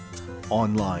today.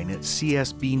 Online at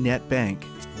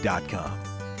csbnetbank.com.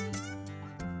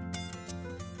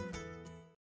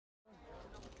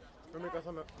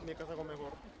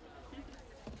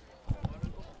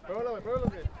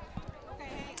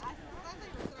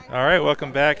 All right,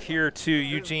 welcome back here to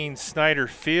Eugene Snyder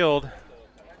Field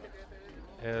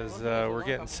as we're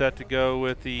getting set to go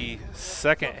with the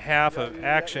second half of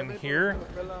action here.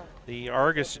 The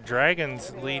Argos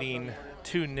Dragons leading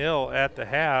 2-0 at the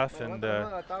half, and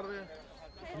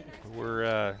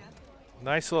we're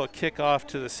nice little kickoff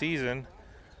to the season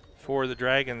for the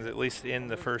Dragons, at least in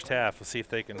the first half. We'll see if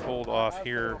they can hold off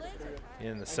here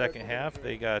in the second half.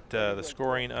 They got the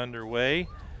scoring underway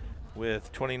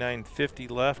with 29:50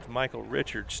 left. Michael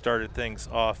Richards started things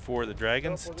off for the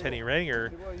Dragons. Teddy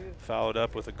Ranger followed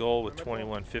up with a goal with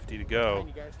 21:50 to go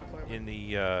in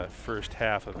the first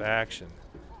half of action.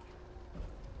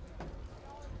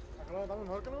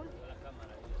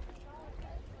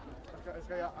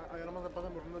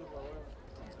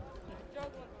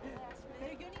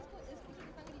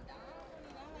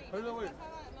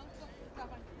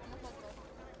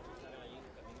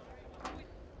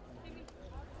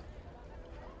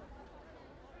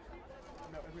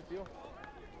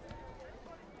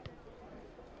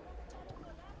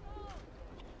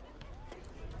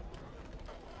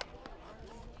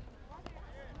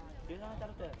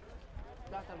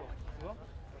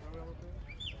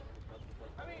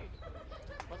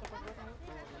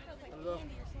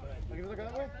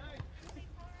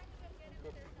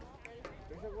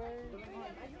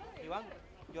 Iván,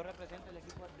 yo represento el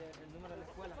equipo del número de la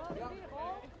escuela.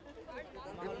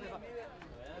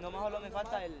 Nomás solo me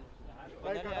falta el...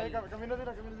 Camino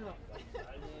encima, camino encima.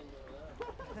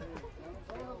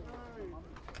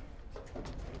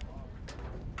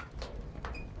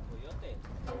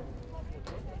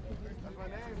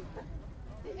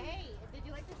 Hey, did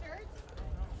you like the shirts?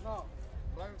 No.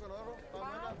 Blanco con oro, está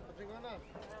buena, está chingona.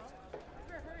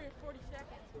 Better hurry in 40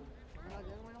 seconds.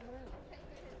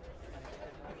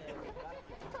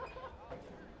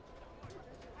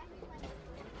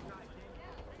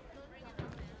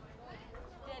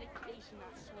 Dedication,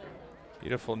 not sweat.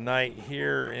 Beautiful night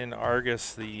here in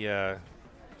Argos. The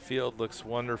field looks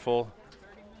wonderful.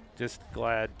 Just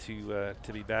glad to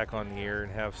be back on the air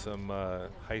and have some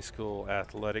high school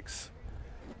athletics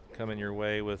coming your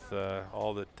way with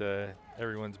all that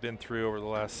everyone's been through over the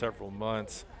last several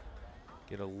months.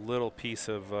 Get a little piece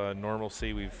of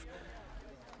normalcy.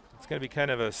 It's going to be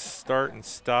kind of a start and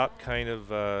stop kind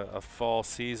of a fall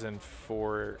season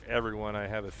for everyone. I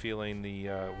have a feeling the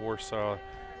Warsaw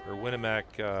or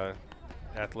Winnemac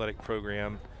athletic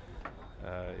program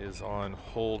is on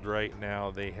hold right now.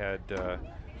 They had a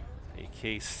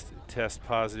case test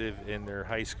positive in their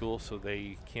high school, so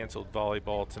they canceled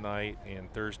volleyball tonight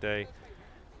and Thursday,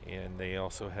 and they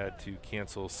also had to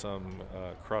cancel some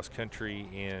cross country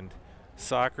and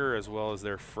soccer, as well as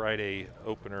their Friday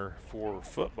opener for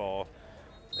football.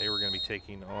 They were going to be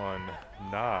taking on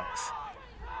Knox.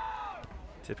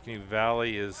 Tippecanoe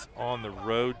Valley is on the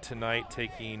road tonight,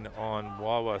 taking on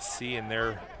Wawasee in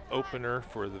their opener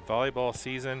for the volleyball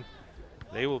season.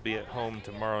 They will be at home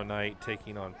tomorrow night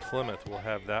taking on Plymouth. We'll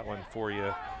have that one for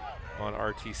you on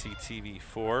RTC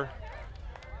TV4.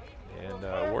 And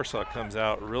Warsaw comes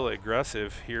out really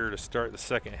aggressive here to start the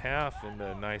second half, and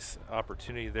a nice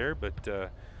opportunity there,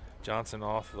 but Johnson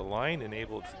off the line and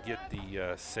able to get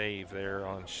the save there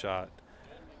on shot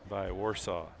by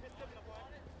Warsaw.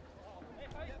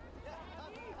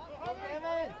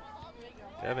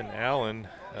 Devin Allen,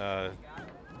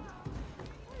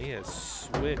 he has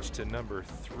switched to number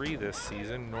 3 this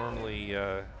season. Normally,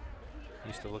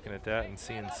 used to looking at that and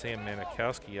seeing Sam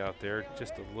Manikowski out there,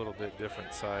 just a little bit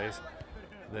different size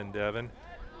than Devin.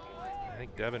 I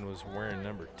think Devin was wearing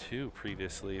number 2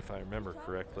 previously, if I remember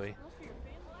correctly.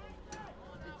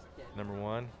 Number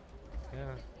 1?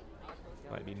 Yeah,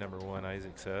 might be number 1,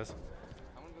 Isaac says.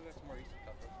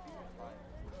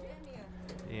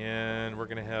 And we're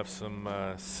going to have some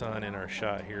sun in our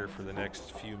shot here for the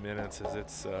next few minutes as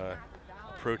it's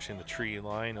approaching the tree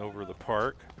line over the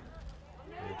park.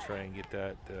 We'll try and get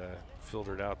that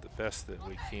filtered out the best that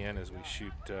we can as we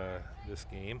shoot this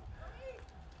game.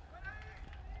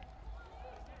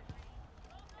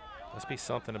 Must be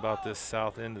something about this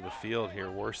south end of the field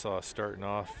here. Warsaw starting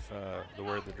off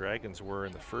where the Dragons were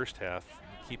in the first half,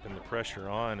 keeping the pressure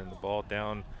on and the ball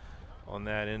down on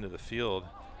that end of the field.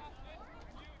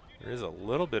 There is a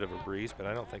little bit of a breeze, but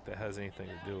I don't think that has anything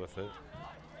to do with it.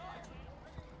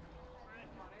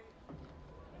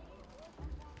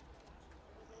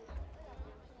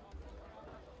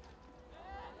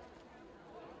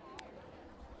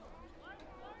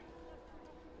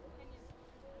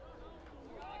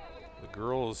 The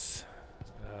girls'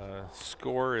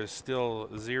 score is still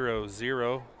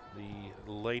 0-0.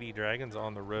 The Lady Dragons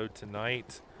on the road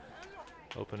tonight,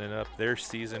 opening up their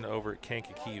season over at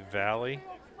Kankakee Valley.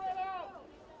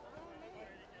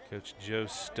 Coach Joe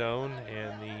Stone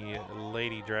and the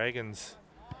Lady Dragons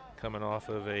coming off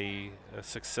of a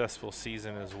successful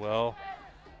season as well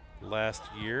last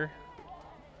year.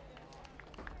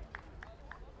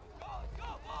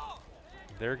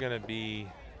 They're going to be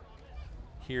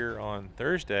here on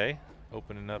Thursday,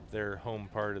 opening up their home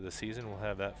part of the season. We'll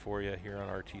have that for you here on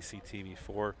RTC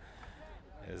TV4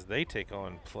 as they take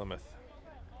on Plymouth.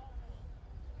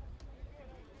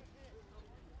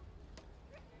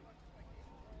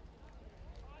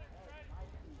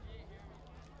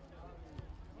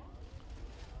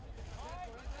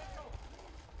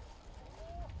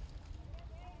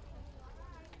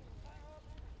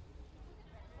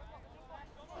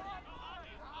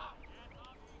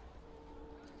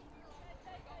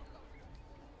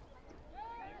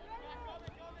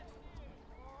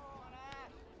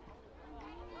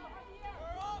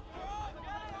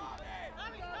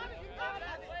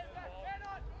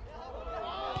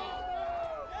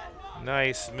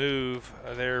 Nice move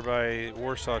there by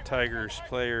Warsaw Tigers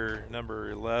player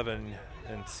number 11,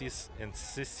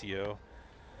 Encicio.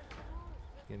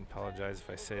 Again, apologize if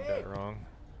I said that wrong.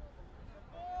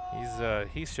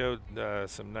 He showed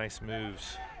some nice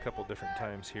moves a couple different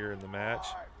times here in the match.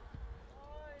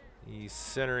 He's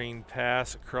centering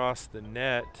pass across the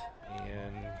net,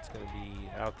 and it's going to be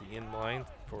out the end line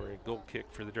for a goal kick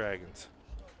for the Dragons.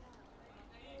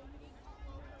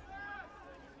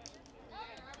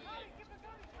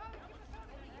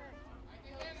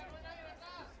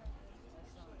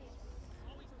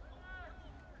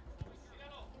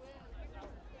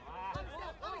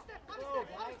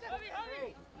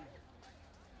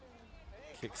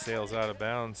 Kick sails out of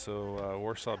bounds, so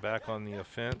Warsaw back on the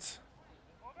offense.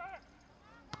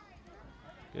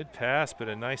 Good pass, but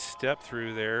a nice step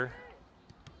through there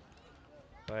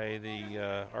by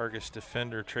the Argos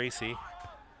defender, Tracy.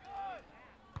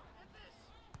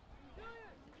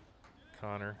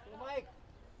 Connor.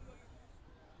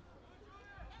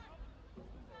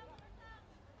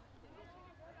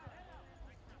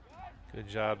 Good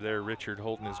job there, Richard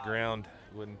holding his ground.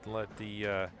 Wouldn't let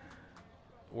the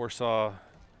Warsaw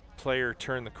player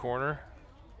turn the corner.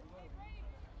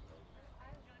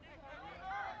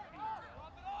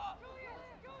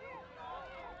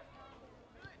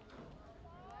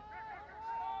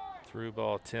 Through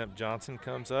ball attempt, Johnson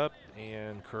comes up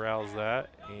and corrals that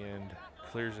and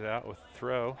clears it out with a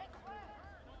throw.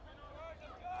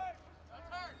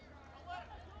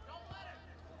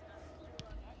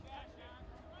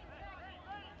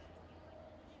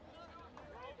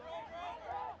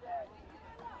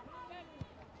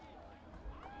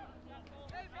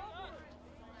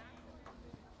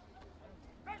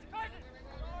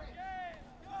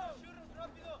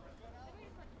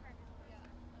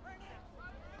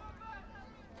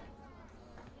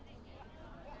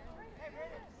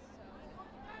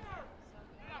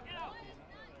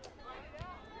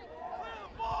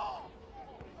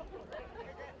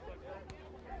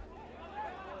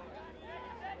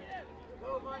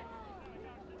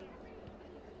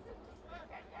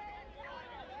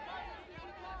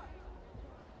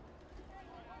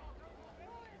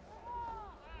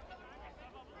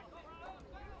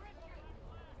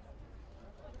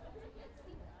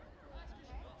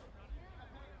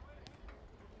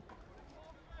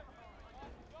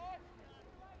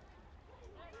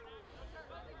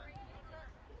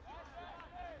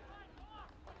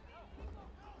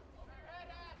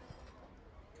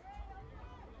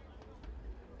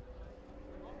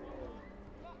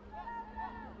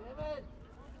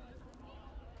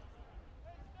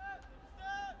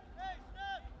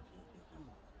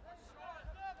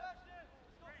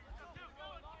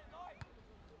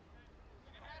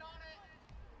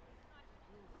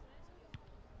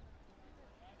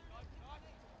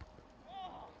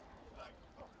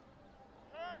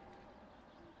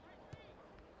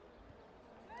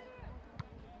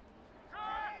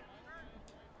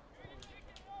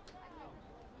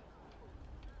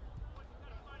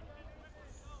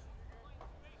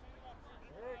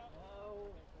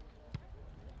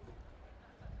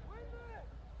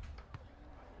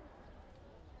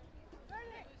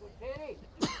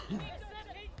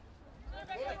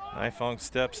 Ifong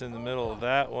steps in the middle of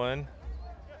that one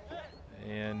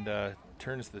and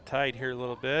turns the tide here a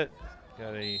little bit.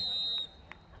 Got a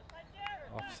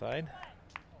offside.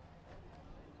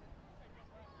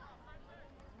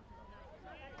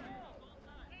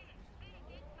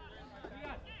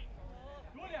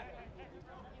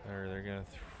 Or they're going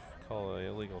to call an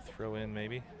illegal throw in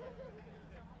maybe.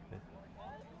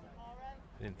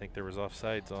 I didn't think there was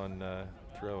offsides on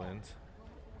throw-ins.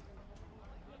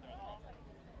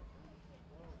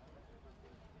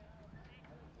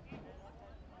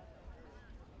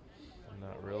 I'm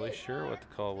not really sure what the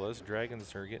call was.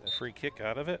 Dragons are getting a free kick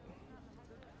out of it.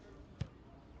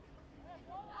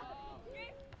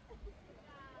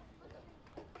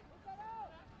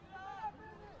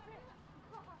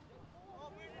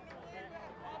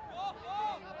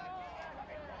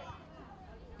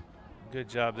 Good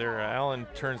job there. Allen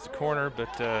turns the corner,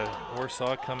 but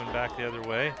Warsaw coming back the other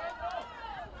way.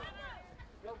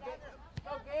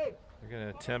 They're going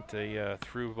to attempt a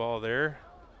through ball there.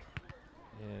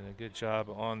 And a good job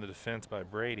on the defense by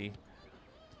Brady.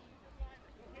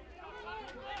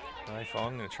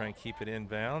 Ifong going to try and keep it in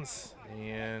bounds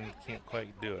and can't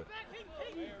quite do it.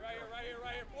 Right here,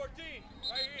 14,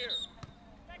 right here.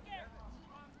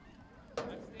 I'm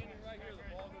standing right here,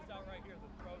 the ball goes out right here,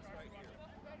 the throw's right here.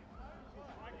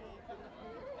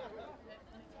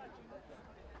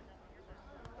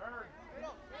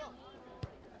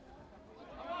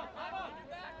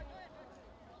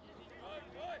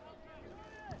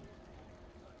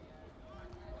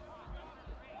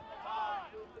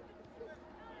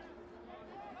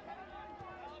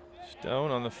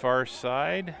 Stone on the far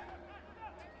side.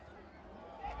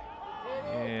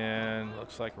 And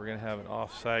looks like we're going to have an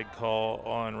offside call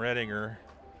on Redinger.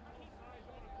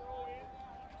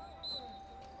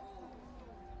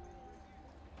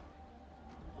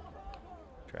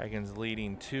 Dragons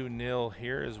leading 2-0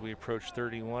 here as we approach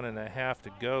 31.5 to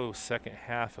go. Second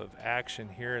half of action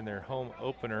here in their home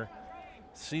opener,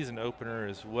 season opener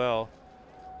as well,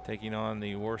 taking on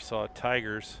the Warsaw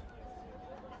Tigers.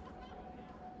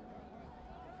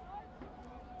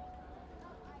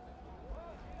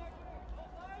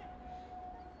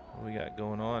 What we got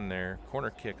going on there?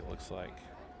 Corner kick, it looks like.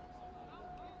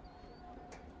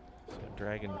 So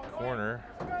Dragon corner.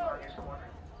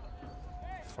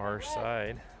 Far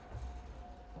side.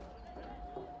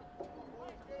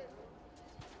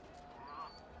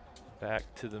 Back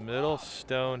to the middle.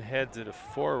 Stone heads it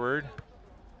forward.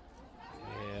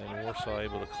 And Warsaw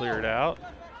able to clear it out.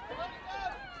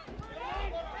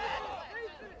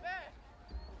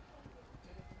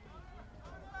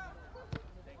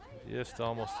 Just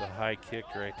almost a high kick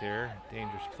right there.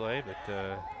 Dangerous play, but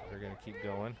they're going to keep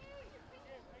going.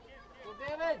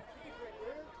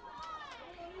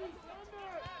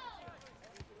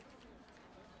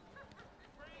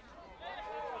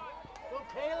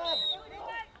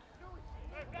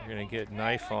 They're going to get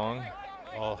Nifong,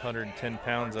 all 110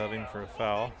 pounds of him, for a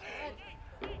foul.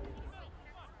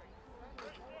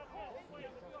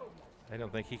 I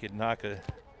don't think he could knock a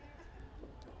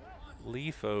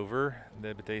leaf over,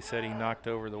 but they said he knocked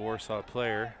over the Warsaw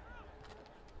player.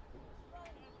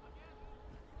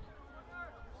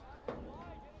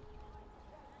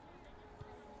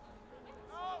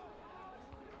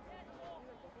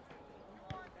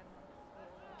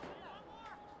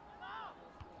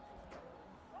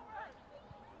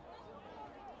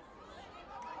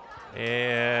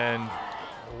 And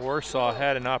Warsaw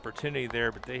had an opportunity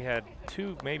there, but they had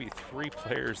two, maybe three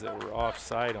players that were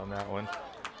offside on that one.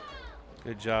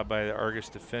 Good job by the Argos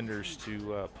defenders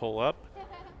to pull up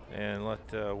and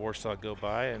let Warsaw go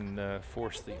by and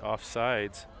force the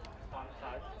offsides.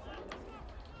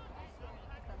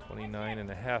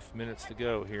 29.5 minutes to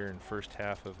go here in first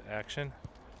half of action.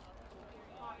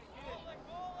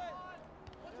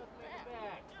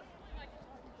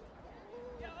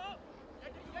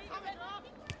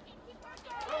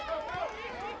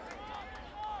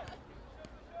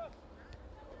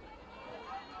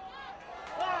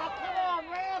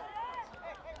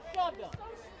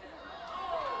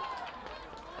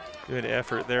 Good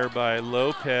effort there by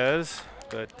Lopez,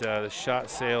 but the shot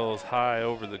sails high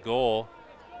over the goal.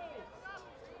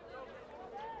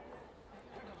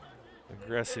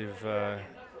 Aggressive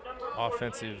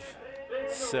offensive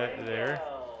set there.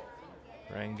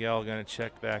 Rangel going to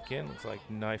check back in. Looks like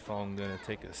Nifong going to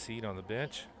take a seat on the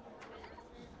bench.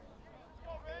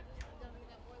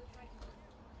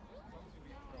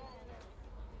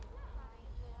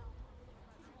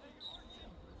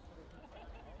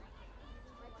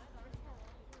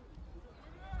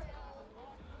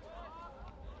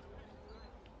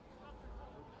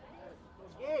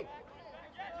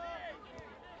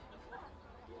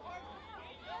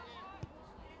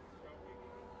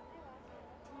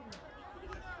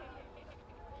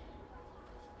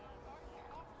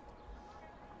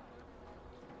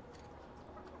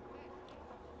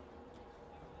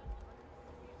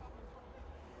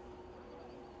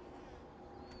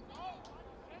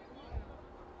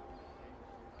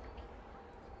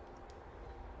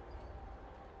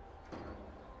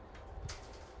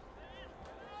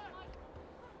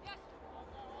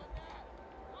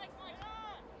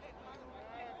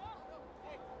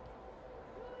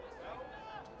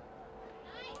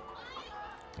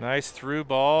 Nice through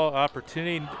ball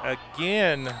opportunity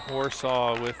again.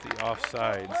 Warsaw with the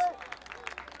offsides.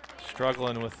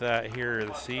 Struggling with that here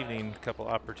this evening. A couple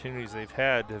opportunities they've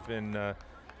had have been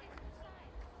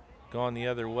gone the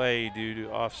other way due to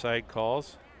offside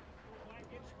calls.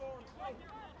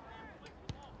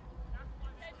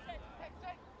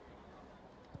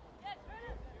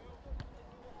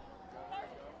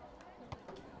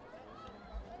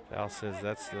 Val says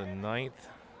that's the 9th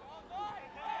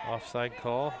offside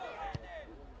call.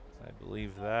 I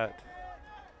believe that.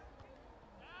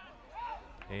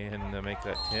 And make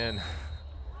that 10.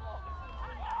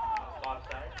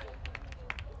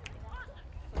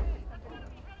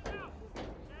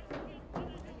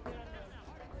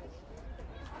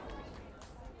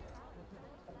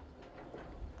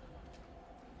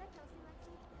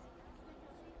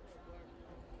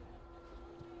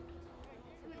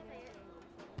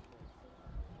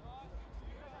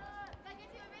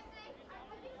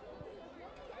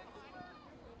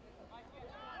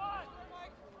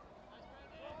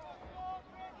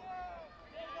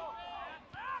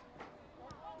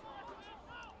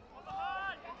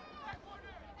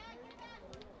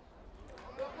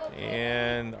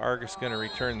 And Argos going to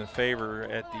return the favor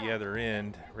at the other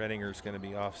end. Redinger's going to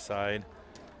be offside.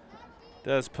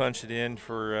 Does punch it in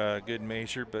for good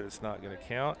measure, but it's not going to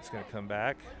count. It's going to come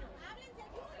back.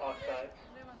 Offside.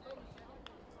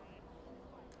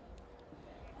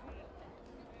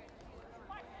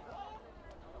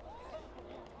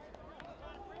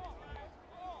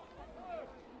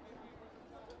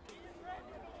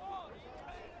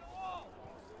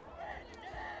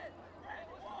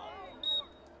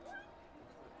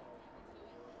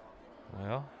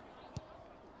 Well,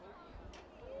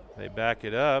 they back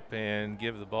it up and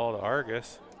give the ball to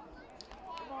Argos.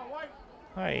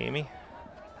 Hi, Amy.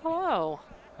 Hello.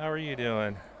 How are you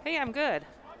doing? Hey, I'm good.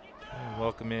 And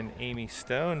welcome in Amy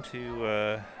Stone to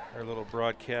our little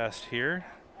broadcast here.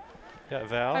 Got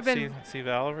Val. See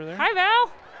Val over there? Hi,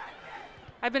 Val.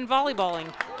 I've been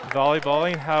volleyballing.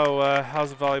 Volleyballing?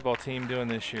 How's the volleyball team doing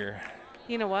this year?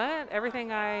 You know what?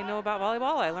 Everything I know about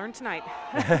volleyball, I learned tonight.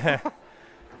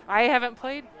 I haven't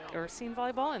played or seen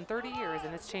volleyball in 30 years,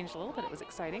 and it's changed a little bit. It was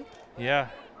exciting. Yeah.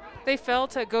 They fell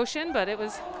to Goshen, but it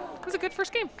was a good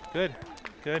first game. Good.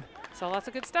 So lots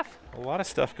of good stuff. A lot of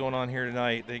stuff going on here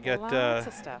tonight. They got lots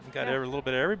of stuff. Got a little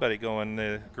bit of everybody going.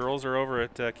 The girls are over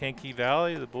at Kankakee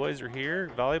Valley. The boys are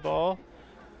here. Volleyball.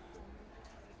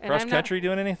 Cross country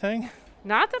doing anything?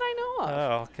 Not that I know of.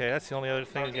 Oh, okay. That's the only other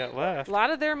thing we got left. A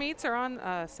lot of their meets are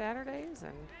on Saturdays,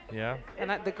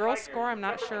 and the girls' score, I'm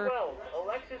not sure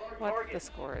what the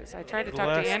score is. I tried to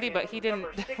talk to Andy, but he didn't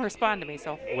respond to me.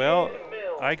 So. Well,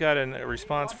 I got a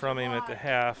response from him at the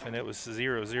half, and it was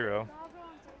 0-0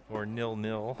 or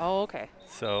 0-0. Oh, okay.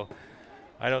 So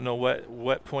I don't know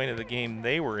what point of the game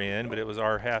they were in, but it was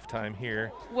our halftime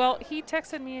here. Well, he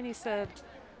texted me and he said,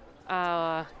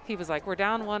 he was like, we're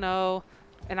down 1-0.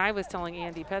 And I was telling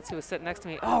Andy Petz, who was sitting next to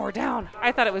me, oh, we're down.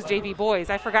 I thought it was JV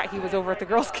boys. I forgot he was over at the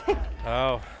girls' game.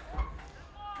 Oh.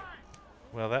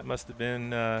 Well, that must have been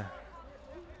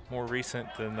more recent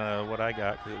than what I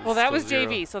got. Well, that was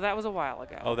JV, so that was a while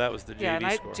ago. Oh, that was the JV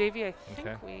and score. JV, I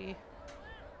think we...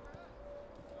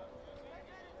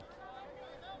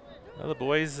 Well, the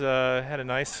boys had a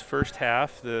nice first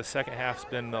half. The second half's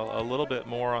been a little bit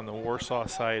more on the Warsaw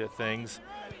side of things.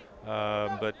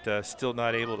 But still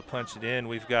not able to punch it in.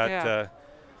 We've got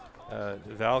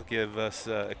Val give us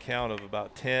a count of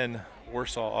about 10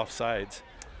 Warsaw offsides.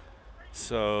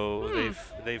 So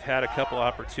they've had a couple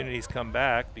opportunities come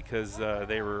back because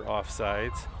they were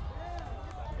offsides.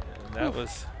 And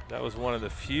that was one of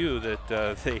the few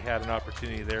that they had an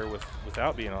opportunity there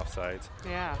without being offsides.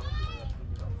 Yeah.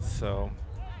 So.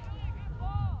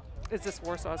 Is this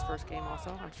Warsaw's first game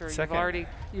also? I'm sure Second.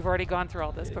 you've already gone through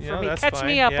all this, but for me, that's catch fine.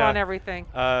 me up on everything.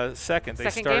 Second. They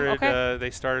Second started. game? Okay. They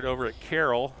started over at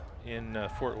Carroll in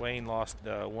Fort Wayne. Lost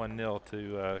 1-0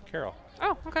 to Carroll.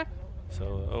 Oh, okay.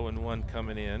 So 0-1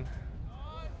 coming in.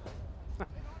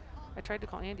 I tried to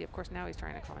call Andy. Of course, now he's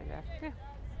trying to call me back. Yeah,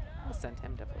 I'll send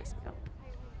him to voicemail.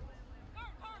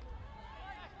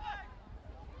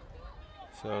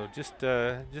 So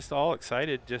just all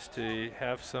excited just to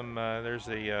have some. There's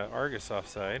a Argos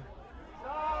offside.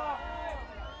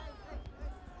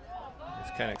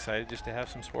 Just kind of excited just to have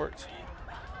some sports.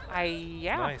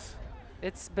 Yeah. Nice.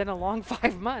 It's been a long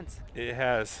 5 months. It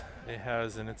has,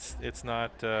 and it's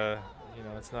not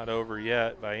it's not over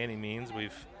yet by any means.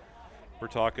 We're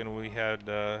talking. We had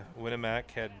Winnemac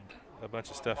had a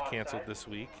bunch of stuff canceled this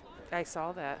week. I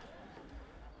saw that.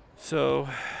 So.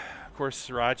 Of course,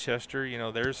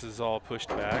 Rochester, theirs is all pushed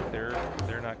back.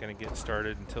 They're not going to get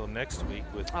started until next week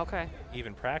with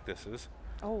even practices.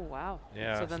 Oh, wow.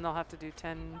 Yeah. So then they'll have to do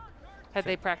 10. Had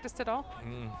they practiced at all?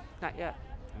 Not yet.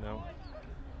 No.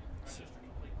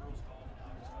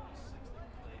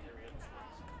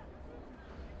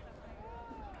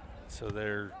 So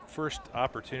their first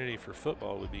opportunity for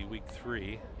football would be week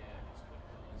 3.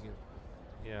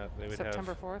 Yeah, they would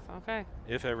September 4th. Okay.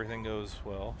 If everything goes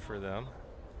well for them.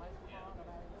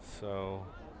 So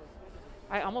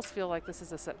I almost feel like this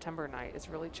is a September night. It's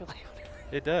really chilly out here.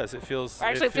 It does. It feels.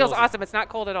 Actually, it feels awesome. It's not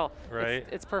cold at all. Right.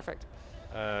 It's perfect.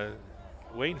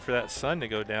 Waiting for that sun to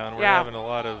go down. We're having a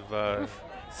lot of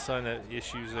sun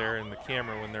issues there in the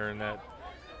camera when they're in that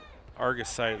Argos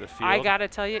side of the field. I got to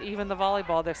tell you, even the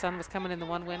volleyball, their sun was coming in the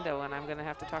one window, and I'm going to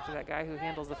have to talk to that guy who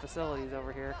handles the facilities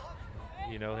over here.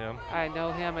 You know him? I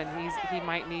know him, and he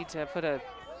might need to put a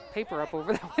paper up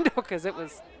over that window because it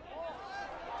was.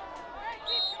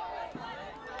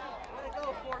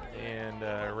 And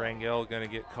Rangel going to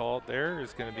get called there.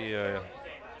 It's going to be a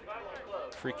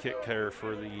free kick there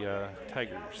for the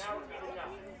Tigers.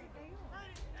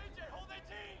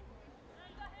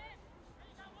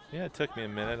 Yeah, it took me a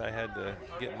minute. I had to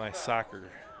get my soccer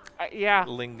yeah.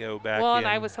 lingo back well, in. and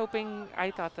I was hoping,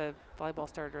 I thought the volleyball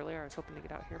started earlier. I was hoping to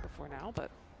get out here before now,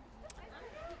 but.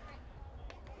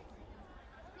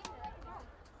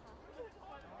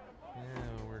 Yeah,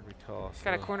 where'd we call?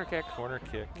 Got a corner kick. Corner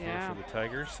kick here Yeah. for the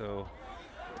Tigers. So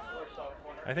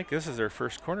I think this is their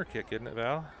first corner kick, isn't it,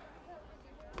 Val?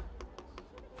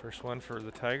 First one for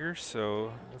the Tigers.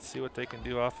 So let's see what they can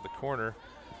do off of the corner.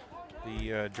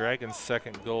 The Dragons'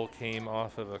 second goal came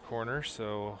off of a corner.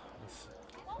 So let's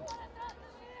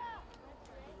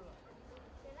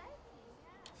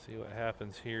see what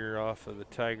happens here off of the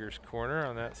Tigers' corner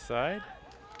on that side.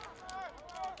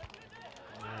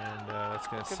 And that's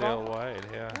going to Good sail ball. wide,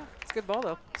 yeah. It's a good ball,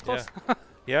 though. It's close. Yeah,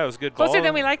 yeah, it was a good ball. Closer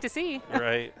than we like to see.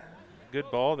 Right. Good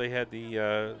ball. They had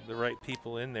the right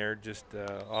people in there just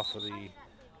off of the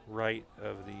right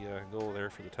of the goal there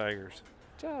for the Tigers.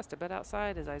 Just a bit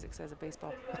outside, as Isaac says, of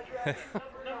baseball.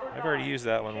 I've already used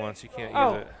that one once. You can't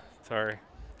Oh. use it. Sorry.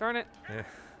 Darn it. Yeah.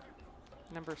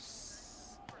 Number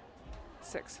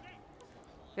 6.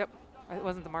 Yep. It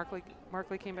wasn't the Markley.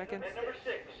 Markley came back in. And number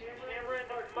 6, Cameron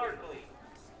Markley.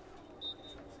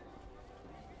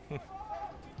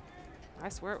 I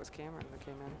swear it was Cameron that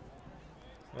came in.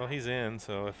 Well, he's in,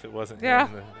 so if it wasn't Yeah.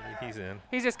 him, then he's in.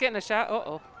 He's just getting a shot.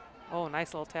 Uh-oh. Oh,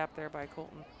 nice little tap there by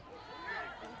Colton.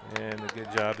 And a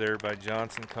good job there by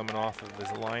Johnson coming off of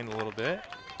his line a little bit.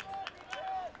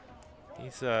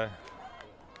 He's, yeah.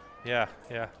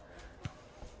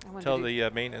 Tell the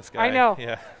maintenance guy. I know.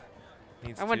 Yeah.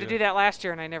 I wanted to do that last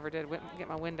year, and I never did. Went and get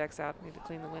my Windex out. Need to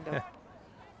clean the window.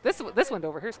 This window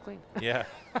over here is clean. Yeah.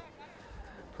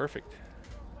 Perfect.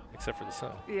 Except for the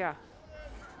sun. Yeah.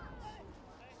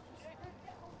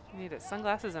 You need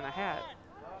sunglasses and a hat.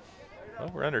 Well,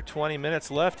 we're under 20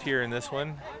 minutes left here in this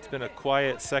one. It's been a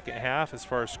quiet second half as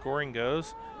far as scoring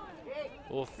goes.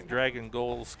 Both Dragon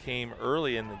goals came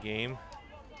early in the game.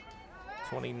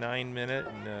 29 minute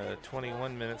and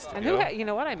 21 minutes to and go. you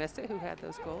know what? I missed it. Who had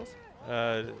those goals?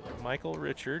 Michael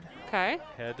Richard Okay.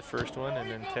 had the first one, and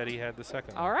then Teddy had the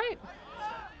second one. All right.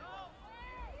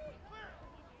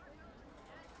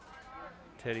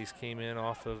 Teddy's came in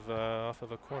off of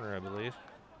a corner, I believe.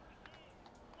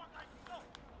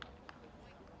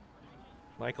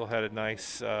 Michael had a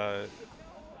nice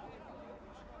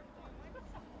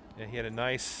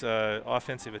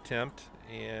offensive attempt,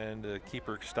 and the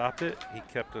keeper stopped it. He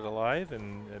kept it alive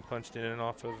and punched it in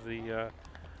off of the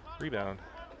rebound.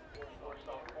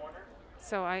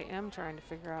 So I am trying to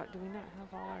figure out, do we not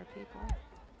have all our people?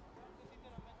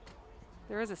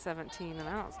 There is a 17, and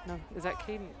I don't know. Is that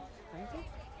Caden Brady?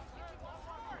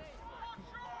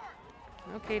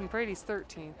 No, Caden Brady's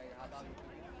 13.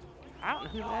 I don't know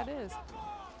who that is.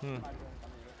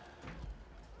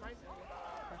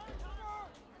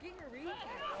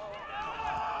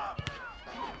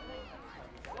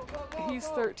 He's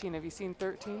 13. Have you seen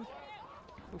 13?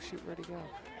 Oh, shoot, where'd he go?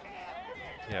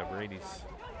 Yeah, Brady's.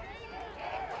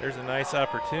 There's a nice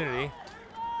opportunity.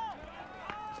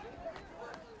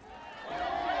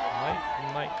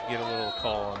 Might get a little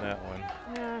call on that one.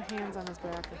 Yeah, hands on his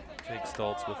back. Jake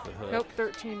Stoltz with the hook. Nope,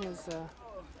 13 is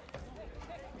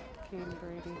Caden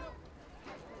Brady.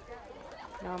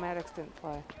 No, Maddox didn't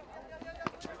play.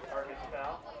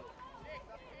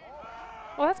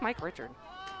 Well, that's Mike Richard.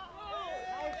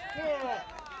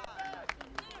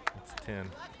 It's 10.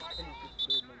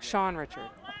 Sean Richard.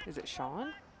 Is it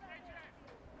Sean?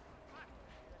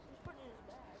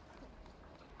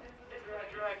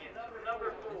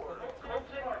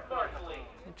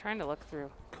 I'm trying to look through.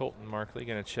 Colton Markley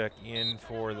going to check in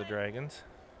for the Dragons.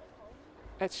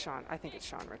 It's Sean. I think it's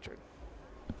Sean Richard.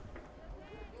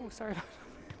 Oh, sorry.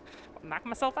 Knock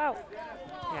myself out.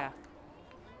 Yeah.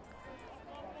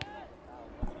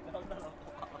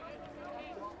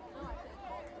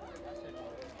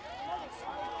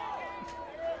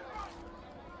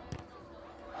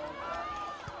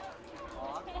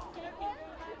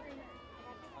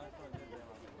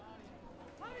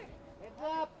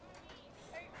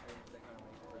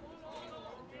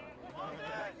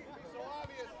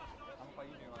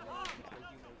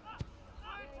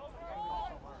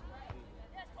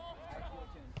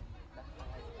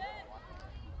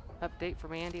 Update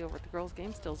from Andy over at the girls'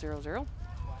 game, still 0-0.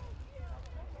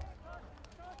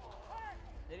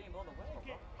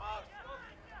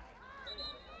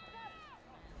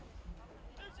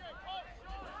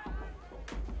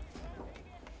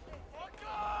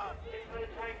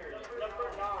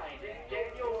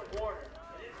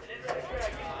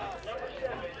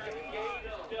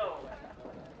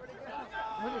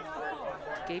 What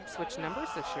did Gabe switch numbers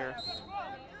this year?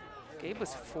 Gabe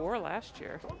was 4 last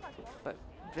year, but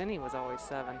Vinny was always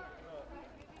 7.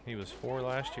 He was 4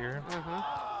 last year.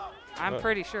 Uh-huh. I'm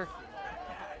pretty sure.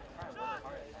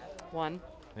 1.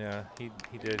 Yeah, he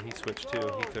did. He switched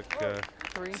too. He took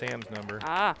 3. Sam's number.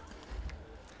 Ah.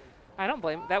 I don't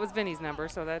blame him. That was Vinny's number,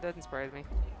 so that doesn't surprise me.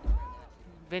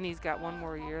 Vinny's got 1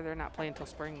 more year. They're not playing till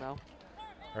spring, though.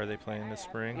 Are they playing this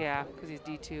spring? Yeah, because he's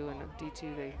D2, and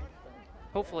D2 they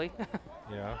hopefully.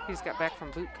 Yeah. He just got back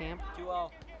from boot camp.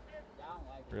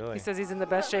 Really? He says he's in the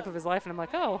best shape of his life, and I'm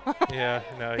like, oh. Yeah,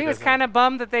 no, he was kind of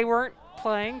bummed that they weren't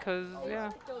playing because,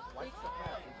 yeah.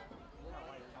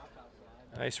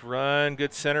 Nice run,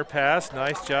 good center pass.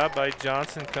 Nice job by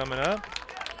Johnson coming up.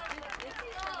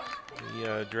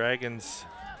 The Dragons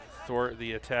thwart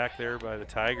the attack there by the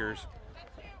Tigers.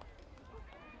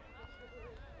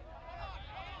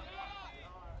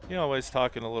 You know, I was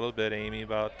talking a little bit, Amy,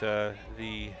 about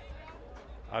the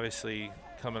obviously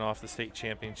coming off the state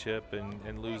championship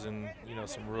and losing, you know,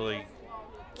 some really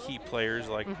key players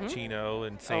like Chino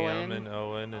and Sam and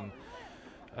Owen and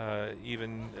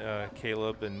even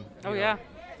Caleb and oh, know, yeah.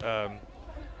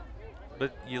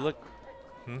 But you look.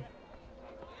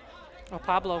 Oh,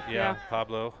 Pablo. Yeah,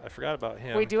 Pablo. I forgot about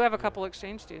him. We do have a couple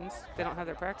exchange students. They don't have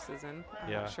their practices in.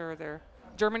 I'm yeah. not sure they're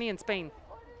Germany and Spain.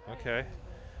 Okay.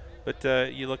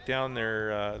 But you look down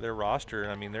their roster,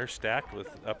 and I mean, they're stacked with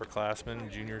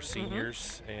upperclassmen, juniors,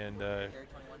 seniors, and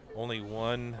only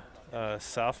 1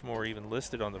 sophomore even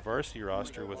listed on the varsity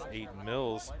roster with Aiden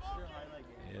Mills,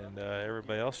 and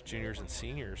everybody else juniors and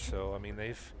seniors. So I mean,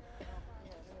 they've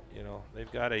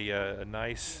got a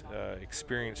nice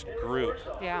experienced group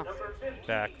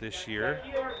back this year.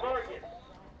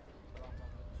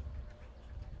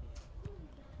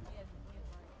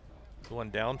 One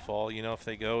downfall, you know, if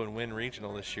they go and win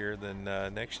regional this year, then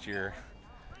next year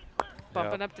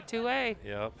bumping up to 2A.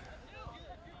 Yep.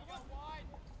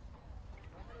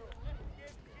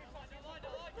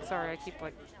 Sorry, I keep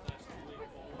like.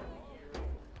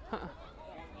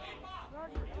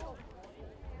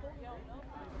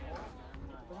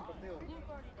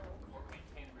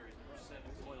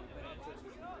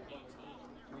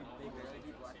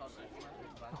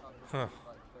 Huh.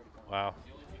 Wow.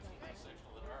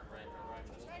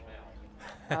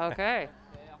 Okay.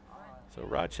 So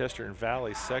Rochester and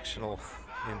Valley sectional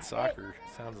in soccer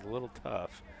sounds a little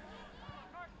tough.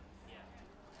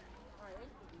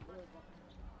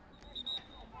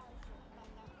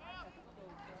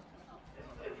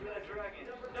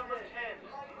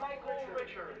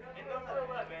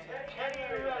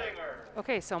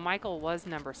 Okay, so Michael was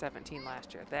number 17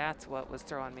 last year. That's what was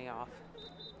throwing me off.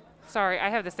 Sorry, I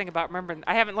have this thing about remembering.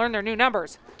 I haven't learned their new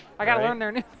numbers. I got to learn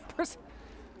their new numbers.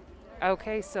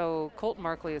 Okay, so Colton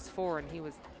Markley is 4, and he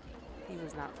was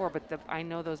not 4, but I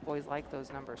know those boys like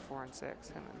those numbers 4 and 6.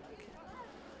 Him and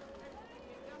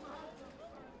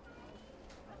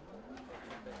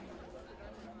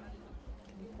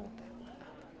can you hold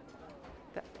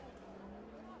that?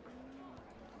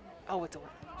 Oh, it's a.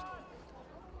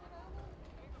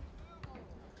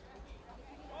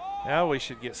 Now we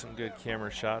should get some good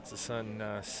camera shots. The sun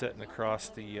setting across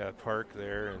the park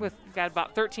there. And we've got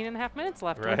about 13 and a half minutes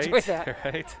left right, to enjoy that.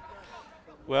 Right.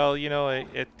 Well, you know,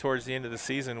 towards the end of the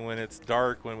season when it's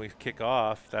dark, when we kick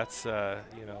off, that's, you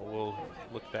know, we'll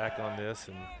look back on this.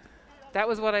 And that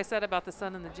was what I said about the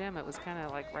sun in the gym. It was kind of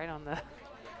like right on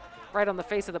the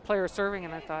face of the player serving,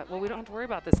 and I thought, well, we don't have to worry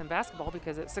about this in basketball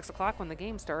because at 6 o'clock when the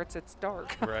game starts, it's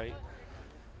dark. Right.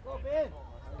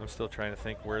 I'm still trying to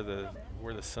think where the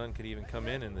sun could even come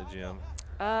in the gym.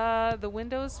 The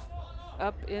windows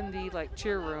up in the like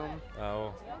cheer room.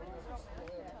 Oh.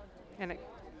 And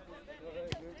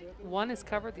one is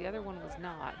covered, the other one was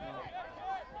not.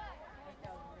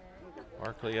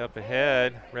 Markley up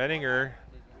ahead, Redinger,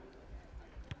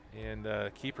 and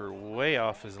keeper way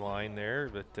off his line there,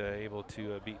 but able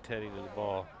to beat Teddy to the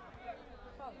ball.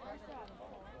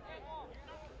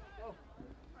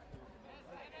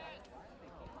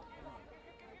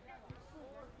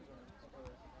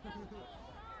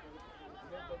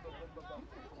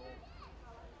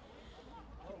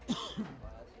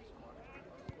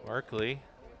 Markley.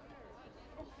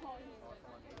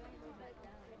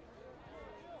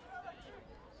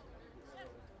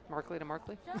 Markley to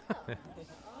Markley.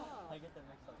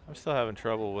 I'm still having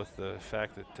trouble with the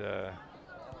fact that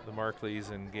the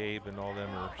Markleys and Gabe and all them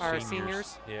are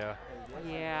seniors. Yeah.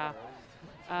 Yeah.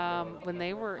 When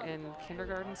they were in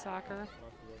kindergarten soccer,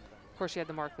 of course you had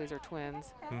the Markleys are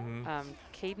twins.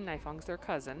 Caden Nifung's their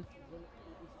cousin.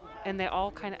 And they all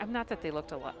kind of, not that they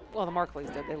looked a lot, well, the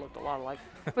Markleys did, they looked a lot alike.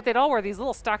 But they'd all wear these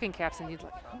little stocking caps, and you'd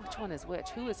like, oh, which one is which?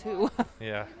 Who is who?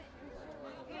 Yeah.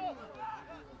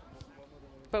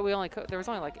 But we only, there was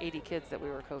only like 80 kids that we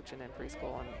were coaching in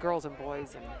preschool, and girls and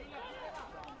boys, and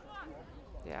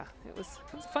Yeah, it was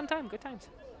a fun time, good times.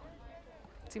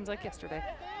 Seems like yesterday.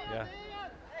 Yeah.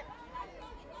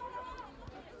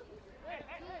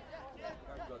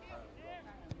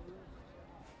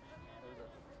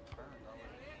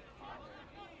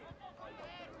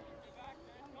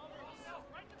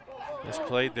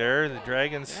 Misplayed there. The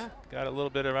Dragons got a little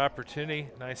bit of opportunity.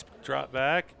 Nice drop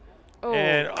back. Oh,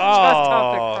 and just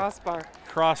off the crossbar.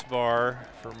 Crossbar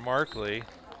for Markley.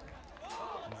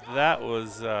 That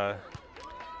was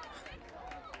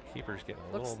keeper's getting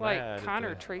a little mad. Looks like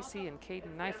Connor Tracy and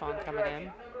Caden Nifon coming in.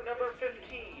 Number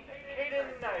 15, Caden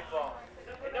Nifon.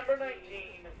 And number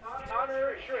 19,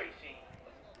 Connor Tracy.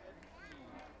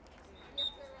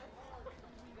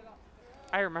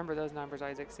 I remember those numbers,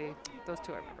 Isaac. See, those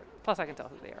two I remember. Plus, I can tell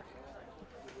who they are.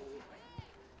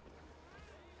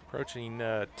 Approaching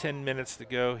 10 minutes to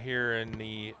go here in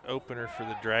the opener for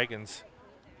the Dragons.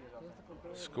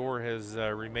 Score has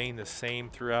remained the same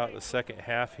throughout the second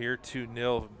half here,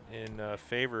 2-0 in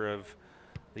favor of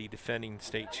the defending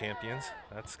state champions.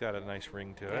 That's got a nice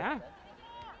ring to it. Yeah.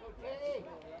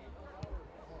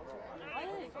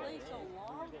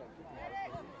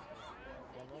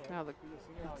 Now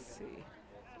let's see.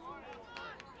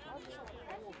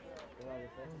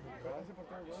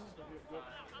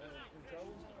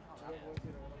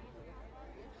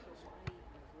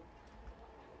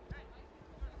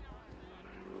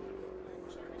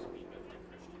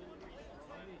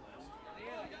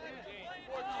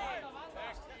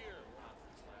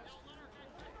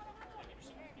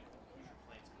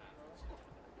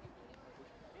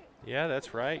 Yeah,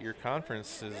 that's right. Your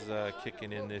conference is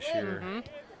kicking in this year.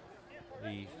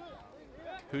 The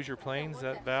Hoosier Plains, is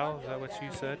that Val? Is that what you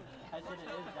said?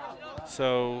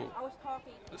 So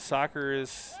soccer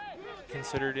is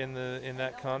considered in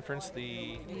that conference.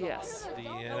 The yes. The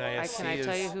NISC Can I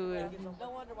tell you who?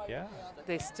 Yeah.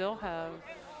 They still have.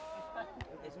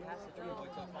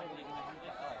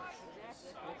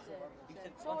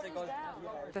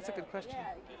 That's a good question.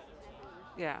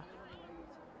 Yeah.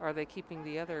 Are they keeping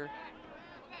the other?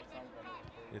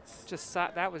 It's just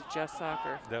that was just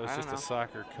soccer. That was just a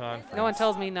soccer conference. No one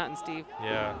tells me nothing, Steve.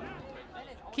 Yeah.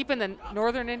 Keeping the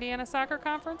Northern Indiana Soccer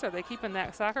Conference? Are they keeping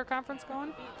that soccer conference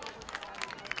going?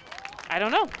 I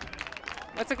don't know.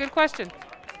 That's a good question.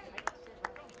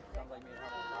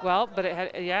 Well, but it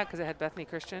had, yeah, because it had Bethany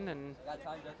Christian and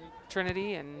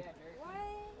Trinity and.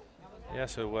 Yeah,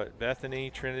 so what? Bethany,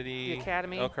 Trinity, the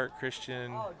Academy, Elkhart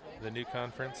Christian, the new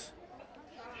conference.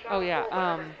 Oh yeah,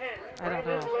 I don't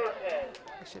know.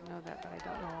 I should know that, but I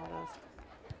don't know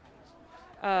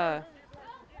all those.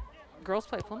 Girls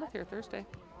play Plymouth here Thursday.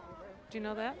 Do you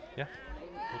know that? Yeah,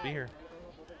 we'll be here.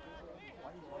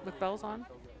 With bells on?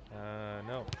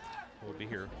 No, we'll be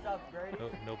here.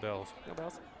 No bells. No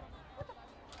bells.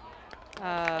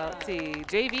 Let's see.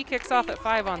 JV kicks off at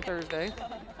 5 on Thursday.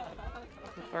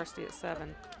 With varsity at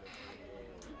 7.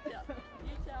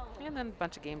 And then a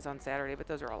bunch of games on Saturday, but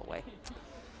those are all away.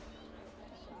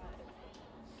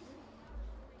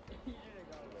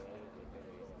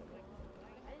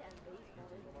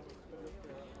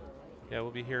 Yeah,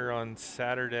 we'll be here on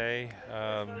Saturday.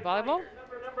 Volleyball?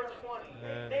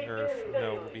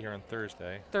 No, we'll be here on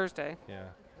Thursday. Thursday. Yeah.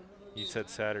 You said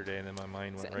Saturday, and then my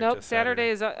mind went right nope, to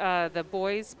Saturday. Is the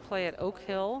boys play at Oak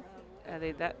Hill.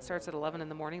 That starts at 11 in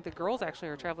the morning. The girls actually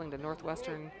are traveling to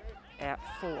Northwestern at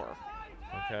 4.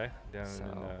 Okay, down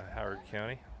in Howard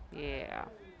County. Yeah.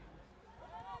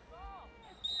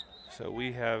 So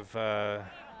we have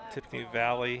Tiffany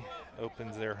Valley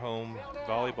opens their home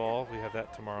volleyball. We have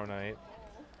that tomorrow night.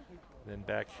 Then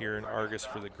back here in Argos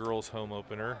for the girls' home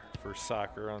opener for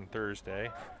soccer on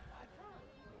Thursday.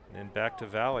 And then back to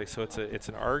Valley. So it's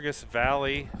an Argos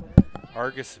Valley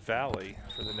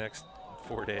for the next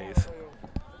 4 days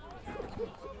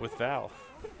with Val.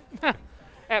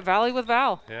 At Valley with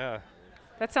Val. Yeah.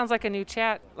 That sounds like a new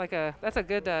chat. That's a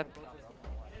good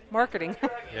marketing.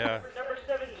 Yeah.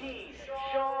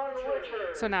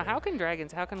 So now, how can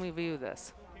we view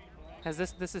this?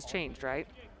 This has changed, right?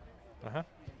 Uh-huh.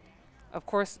 Of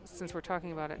course, since we're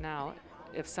talking about it now,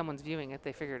 if someone's viewing it,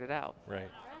 they figured it out.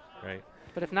 Right.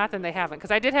 But if not, then they haven't.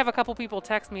 Because I did have a couple people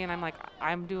text me, and I'm like,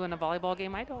 I'm doing a volleyball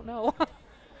game. I don't know.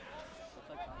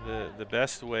 The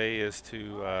best way is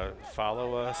to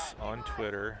follow us on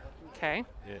Twitter. Okay.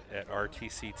 At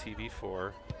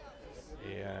RTCTV4,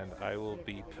 and I will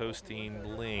be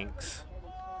posting links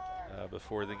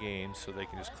before the game, so they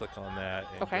can just click on that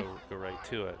and go right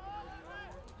to it.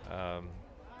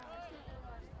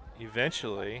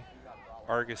 Eventually,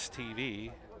 Argos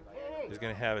TV is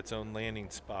going to have its own landing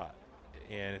spot,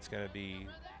 and it's going to be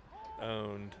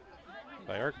owned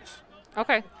by Argos.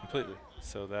 Okay. Completely.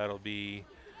 So that'll be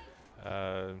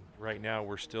Right now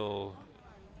we're still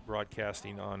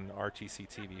broadcasting on RTC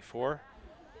TV4,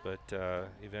 but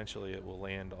eventually it will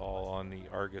land all on the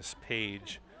Argos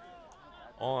page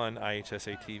on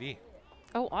IHSA TV.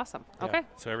 Oh, awesome. Yeah. Okay.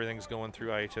 So everything's going through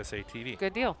IHSA TV.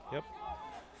 Good deal. Yep.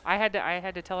 I had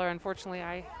to tell her,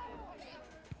 unfortunately,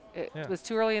 it was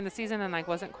too early in the season and I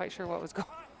wasn't quite sure what was going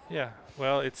on. Yeah.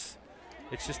 Well, it's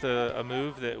just a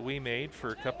move that we made for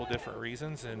a couple different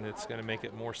reasons, and it's going to make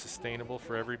it more sustainable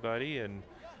for everybody, and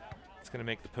it's going to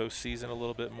make the postseason a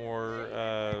little bit more,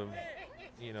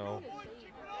 you know,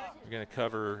 you're going to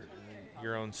cover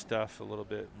your own stuff a little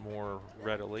bit more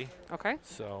readily. Okay.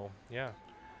 So, yeah.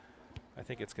 I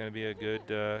think it's going to be a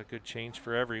good change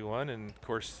for everyone, and of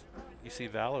course, you see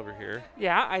Val over here.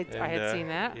 Yeah, I had seen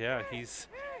that. Yeah, he's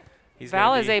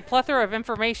Val is a plethora of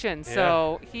information,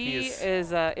 so he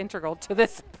is integral to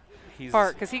this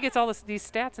part because he gets all these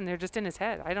stats and they're just in his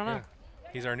head. I don't know.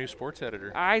 He's our new sports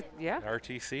editor.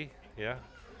 RTC, yeah.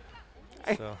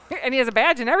 So. And he has a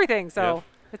badge and everything, so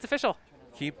it's official.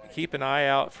 Keep an eye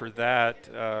out for that.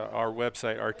 Our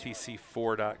website,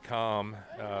 rtc4.com,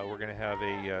 we're going to have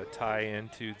a tie-in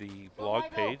to the blog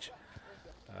page.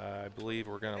 I believe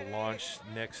we're going to launch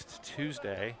next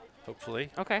Tuesday, hopefully.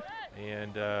 Okay.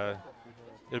 And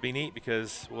it'll be neat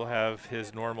because we'll have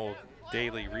his normal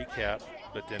daily recap,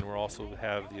 but then we'll also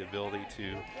have the ability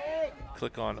to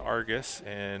click on Argos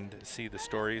and see the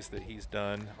stories that he's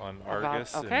done on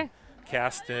Argos and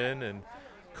Caston and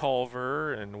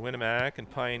Culver and Winnemac and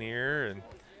Pioneer,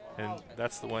 and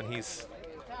that's the one he's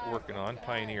working on.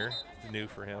 Pioneer, new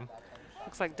for him.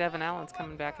 Looks like Devin Allen's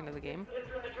coming back into the game.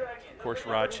 Of course,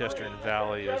 Rochester and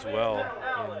Valley as well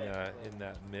in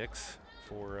that mix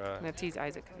for. I'm gonna tease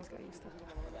Isaac because he's got used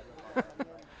to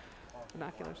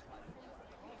binoculars.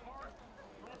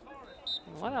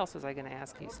 And what else was I gonna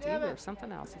ask you, Steve, or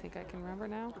something else? You think I can remember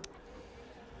now?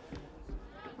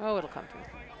 Oh, it'll come to me.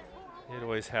 It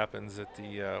always happens at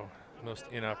the most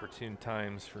inopportune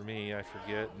times for me. I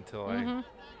forget until I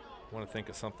want to think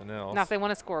of something else. Now, if they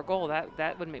want to score a goal,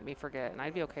 that would make me forget, and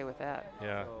I'd be okay with that.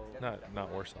 Yeah,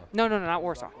 not Warsaw. No, not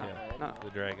Warsaw. No, yeah, no. The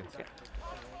Dragons. Yeah.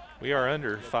 We are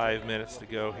under 5 minutes to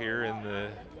go here in the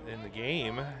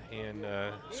game, and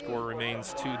score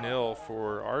remains 2-0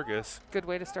 for Argos. Good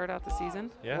way to start out the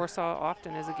season. Yeah. Warsaw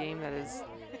often is a game that is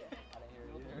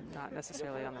not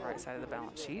necessarily on the right side of the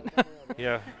balance sheet.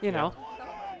 Yeah. You know,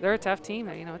 they're a tough team.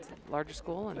 You know, it's a larger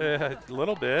school. And a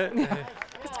little bit.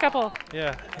 Just a couple.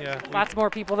 Yeah. Lots more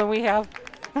people than we have.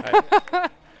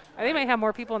 They might have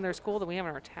more people in their school than we have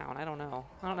in our town. I don't know.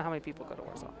 I don't know how many people go to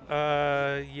Warsaw.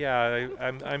 Yeah,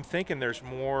 I'm thinking there's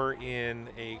more in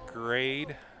a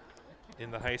grade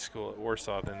in the high school at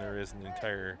Warsaw than there is in the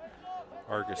entire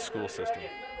Argos school system.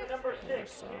 Number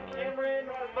 6, Cameron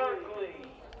Buckley.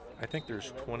 I think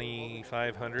there's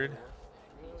 2,500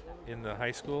 in the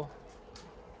high school,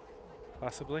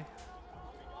 possibly.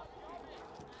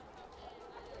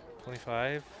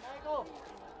 25.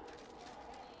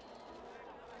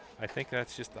 I think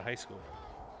that's just the high school.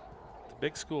 It's a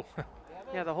big school.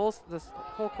 Yeah, the whole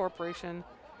corporation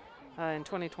in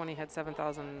 2020 had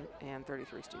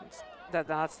 7,033 students.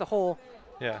 That's the whole.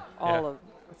 Yeah. All of.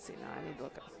 Let's see. Now I need to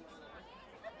look up.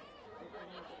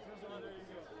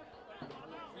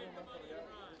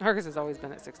 Argos has always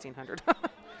been at 1,600.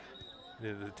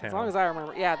 The town. As long as I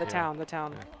remember. Yeah, the town.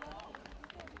 Yeah.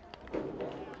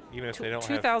 Even if they don't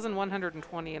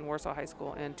 2,120 in Warsaw High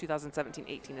School, and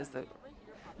 2017-18 is the.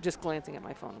 Just glancing at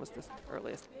my phone was the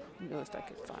newest I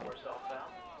could find.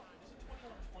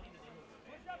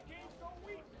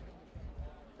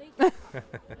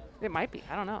 It might be.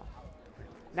 I don't know.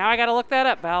 Now I got to look that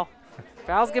up, Val.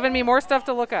 Val's giving me more stuff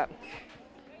to look up.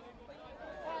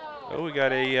 Oh, we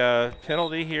got a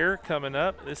penalty here coming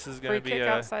up. This is going to be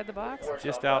outside the box.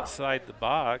 Just outside the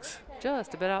box.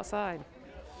 Just a bit outside.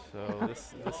 So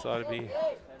this ought to be.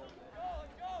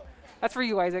 That's for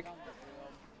you, Isaac.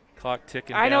 Clock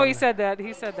ticking. I know he said that.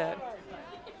 He said that.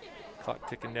 Clock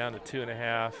ticking down to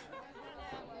 2.5.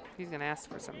 He's going to ask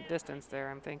for some distance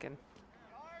there, I'm thinking.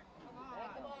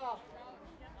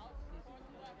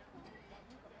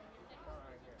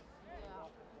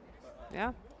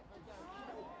 Yeah.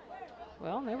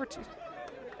 Well, they were two.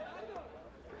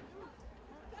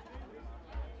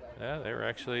 Yeah, they were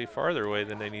actually farther away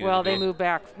than they needed. Well, to they be. moved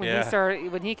back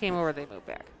when he came over. They moved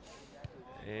back.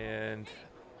 And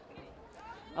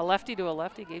a lefty to a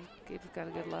lefty gave got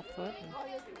a good left foot.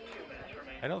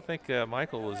 I don't think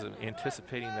Michael was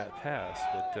anticipating that pass,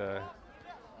 but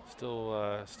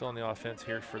still in the offense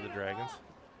here for the Dragons.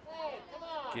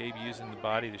 Gabe using the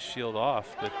body to shield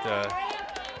off, but I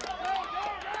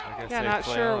guess yeah, they not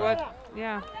play sure on. what.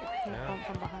 Yeah,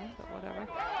 from behind, but whatever.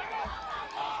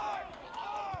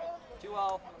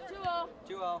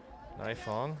 2-0.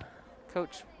 Nifong.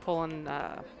 Coach pulling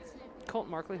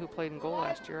Colton Markley, who played in goal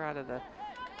last year, out of the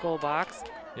goal box,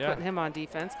 putting him on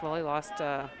defense. Well, he lost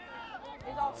Sam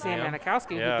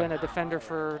Manikowski, who'd been a defender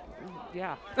for,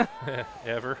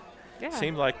 ever. Yeah.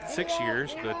 Seemed like 6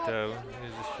 years, but it was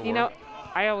just 4. You know,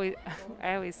 I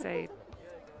always say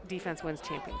defense wins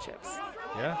championships.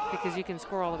 Yeah. Because you can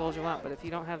score all the goals you want, but if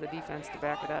you don't have the defense to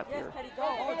back it up, you're.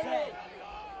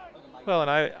 Well,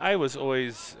 and I was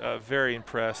always very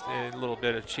impressed. A little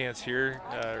bit of chance here.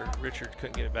 Richard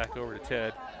couldn't get it back over to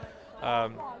Ted.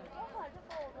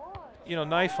 You know,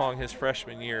 Nifong, his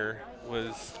freshman year,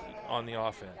 was on the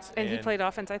offense. And he played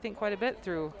offense, I think, quite a bit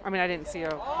through. I mean, I didn't see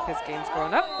his games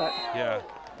growing up, but. Yeah.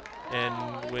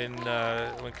 And when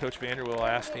Coach Vanderwill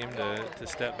asked him to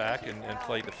step back and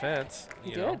play defense,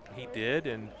 he did,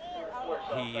 and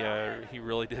he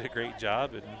really did a great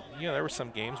job. And you know, there were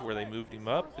some games where they moved him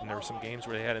up, and there were some games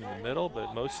where they had him in the middle,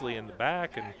 but mostly in the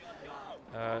back. And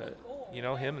you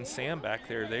know, him and Sam back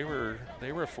there, they were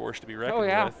a force to be reckoned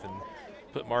with, and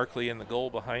put Markley in the goal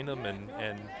behind them,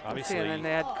 and obviously. And then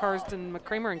they had Karsten,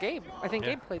 McCramer, and Gabe. I think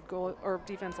Gabe played goal or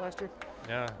defense last year.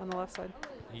 Yeah. On the left side.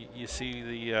 You see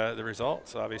the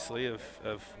results, obviously, of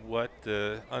what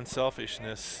the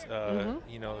unselfishness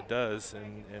you know, does,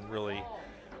 and really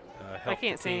help. I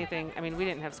can't say anything. I mean, we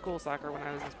didn't have school soccer when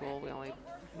I was in school. We only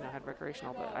had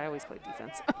recreational, but I always played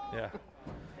defense. Yeah.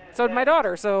 So did my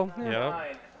daughter. So.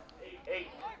 Yeah.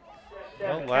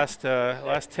 Well, last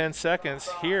 10 seconds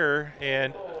here,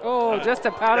 and just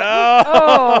about it.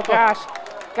 Oh gosh.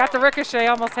 Got the ricochet,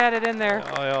 almost had it in there.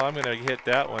 Oh, yeah, I'm going to hit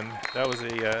that one. That was a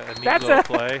neat little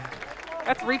play.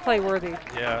 That's replay worthy.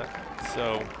 Yeah,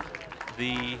 so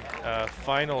the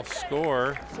final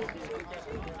score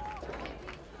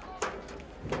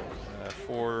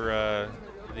for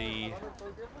the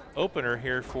opener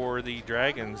here for the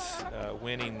Dragons,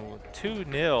 winning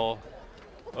 2-0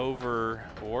 over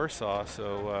Warsaw.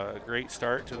 So a great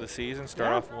start to the season.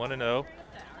 Start off 1-0.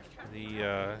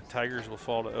 The Tigers will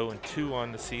fall to 0-2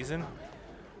 on the season.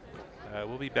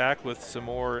 We'll be back with some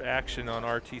more action on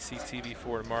RTC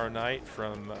TV4 tomorrow night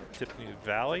from Tippecanoe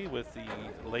Valley with the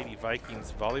Lady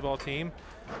Vikings volleyball team.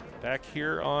 Back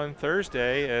here on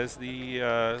Thursday as the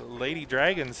Lady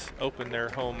Dragons open their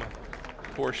home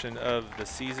portion of the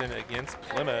season against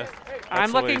Plymouth.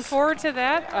 I'm looking forward to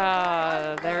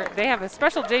that. They have a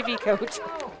special JV coach.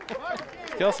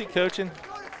 Kelsey coaching?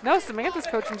 No, Samantha's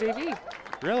coaching JV.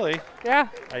 Really? Yeah.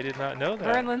 I did not know that.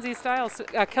 Her and Lindsay Stiles.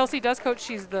 Kelsey does coach.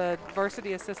 She's the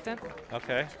varsity assistant.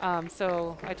 Okay.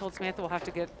 So I told Samantha we'll have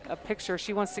to get a picture.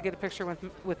 She wants to get a picture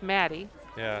with Maddie.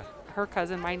 Yeah. Her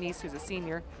cousin, my niece, who's a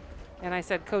senior. And I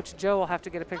said, Coach Joe will have to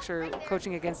get a picture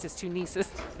coaching against his 2 nieces.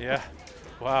 Yeah.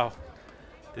 Wow.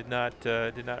 Did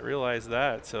not realize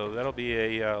that. So that'll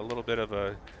be a little bit of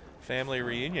a family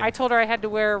reunion. I told her I had to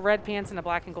wear red pants and a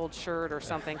black and gold shirt or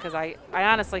something because I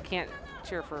honestly can't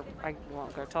cheer for. I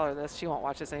won't go tell her this. She won't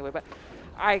watch this anyway. But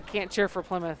I can't cheer for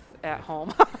Plymouth at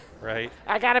home. Right.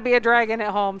 I got to be a Dragon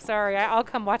at home. Sorry. I'll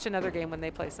come watch another game when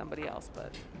they play somebody else.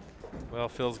 But. Well,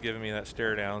 Phil's giving me that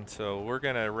stare down. So we're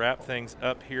going to wrap things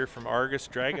up here from Argos.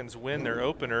 Dragons win their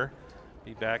opener.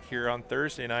 Be back here on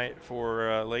Thursday night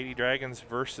for Lady Dragons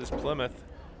versus Plymouth.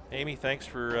 Amy, thanks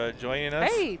for joining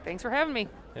us. Hey, thanks for having me.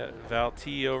 Yeah, Val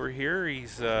T over here,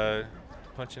 he's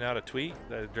punching out a tweet.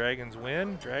 The Dragons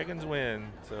win. Dragons win.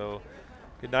 So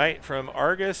good night from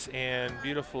Argos and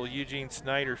beautiful Eugene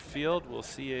Snyder Field. We'll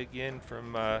see you again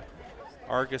from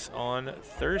Argos on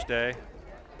Thursday.